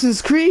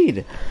Assassin's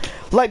Creed.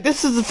 Like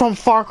this is from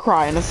Far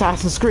Cry and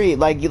Assassin's Creed.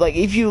 Like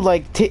if you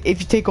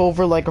take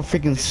over like a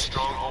freaking.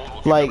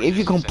 Like if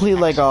you complete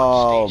like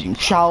a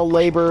child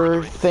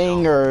labor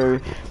thing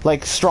or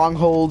like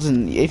strongholds,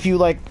 and if you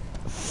like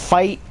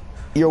fight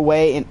your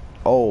way in.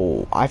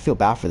 Oh, I feel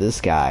bad for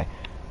this guy.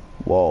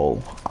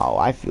 Whoa. Oh,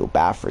 I feel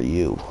bad for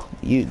you.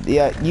 You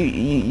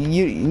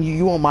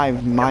won't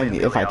mind me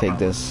if I take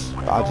this.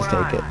 I'll just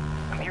take it.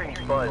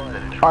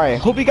 Alright,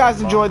 hope you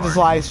guys enjoyed this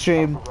live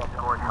stream.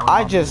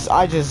 This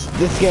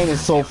game is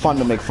so fun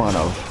to make fun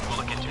of.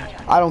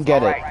 I don't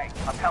get it.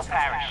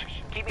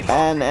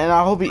 And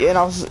I hope you,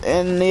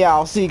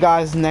 I'll see you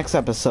guys next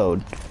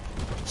episode.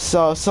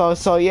 So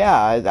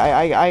yeah,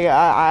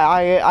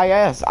 I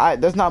guess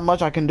there's not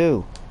much I can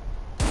do.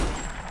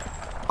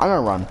 I'm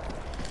gonna run.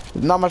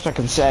 There's not much I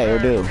can say or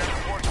do.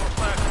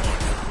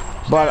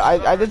 But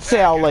I did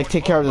say I'll like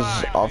take care of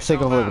this. I'll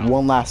take over like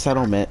one last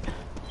settlement.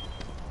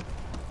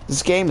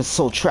 This game is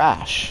so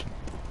trash.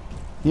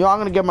 You know, I'm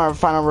gonna get my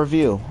final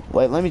review.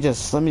 Wait, let me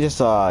just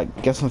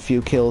get some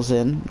few kills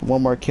in.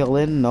 One more kill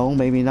in. No,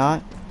 maybe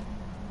not.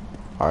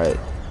 All right.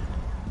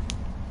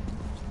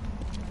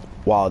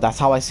 Wow, that's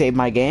how I saved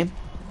my game.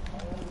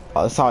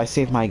 Oh, that's how I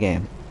saved my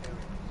game.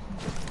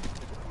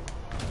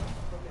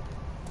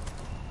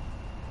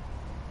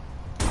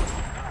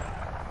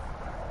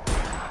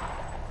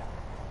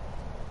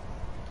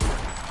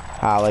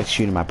 I like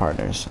shooting my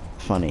partners.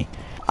 Funny.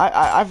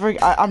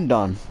 I'm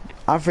done.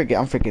 I'm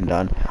freaking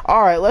done.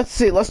 All right, let's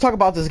see. Let's talk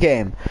about this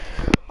game.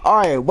 All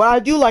right, what I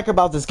do like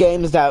about this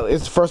game is that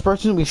it's first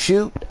person. We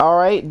shoot. All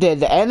right,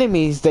 the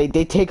enemies they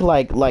take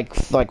like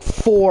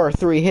 4 or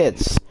 3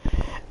 hits,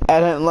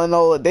 and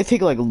then they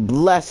take like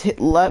less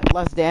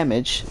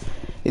damage.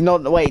 You know,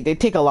 wait, they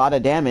take a lot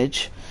of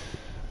damage.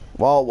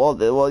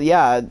 Well,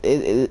 yeah.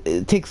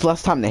 It takes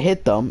less time to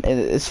hit them, and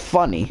it's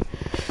funny.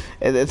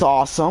 It's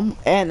awesome,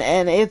 and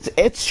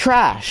it's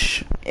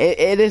trash.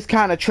 It is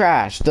kind of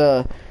trash.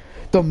 The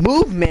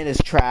movement is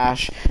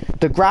trash.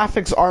 The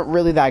graphics aren't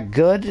really that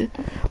good,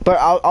 but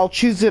I'll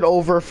choose it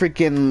over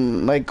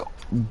freaking like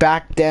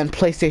back then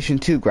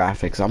PlayStation 2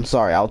 graphics. I'm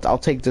sorry. I'll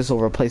take this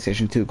over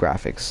PlayStation 2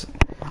 graphics.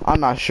 I'm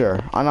not sure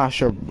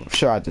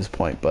at this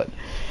point, but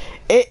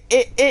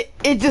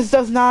it just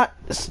does not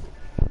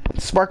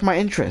spark my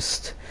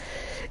interest.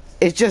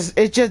 It just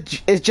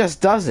doesn't.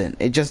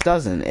 It just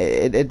doesn't.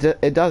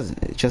 It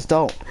doesn't. It just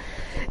don't.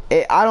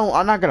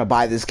 I'm not gonna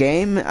buy this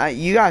game.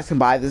 You guys can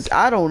buy this.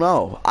 I don't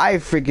know. I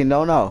freaking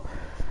don't know.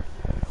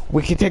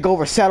 We can take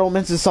over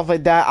settlements and stuff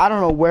like that. I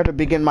don't know where to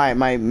begin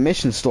my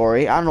mission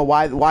story. I don't know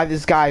why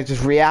this guy is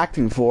just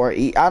reacting for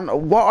it. I don't know.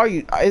 What are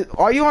you?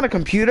 Are you on a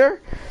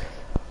computer?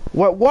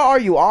 What are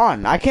you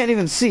on? I can't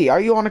even see.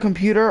 Are you on a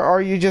computer or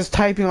are you just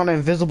typing on an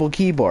invisible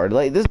keyboard?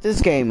 Like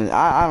this game.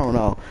 I don't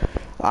know.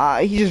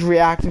 He's just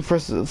reacting for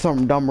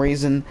some dumb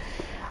reason.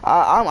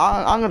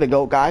 I'm gonna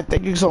go, guys.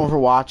 Thank you so much for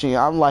watching.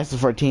 I'm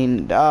License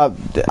 14.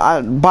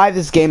 Buy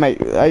this game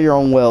at your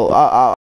own will.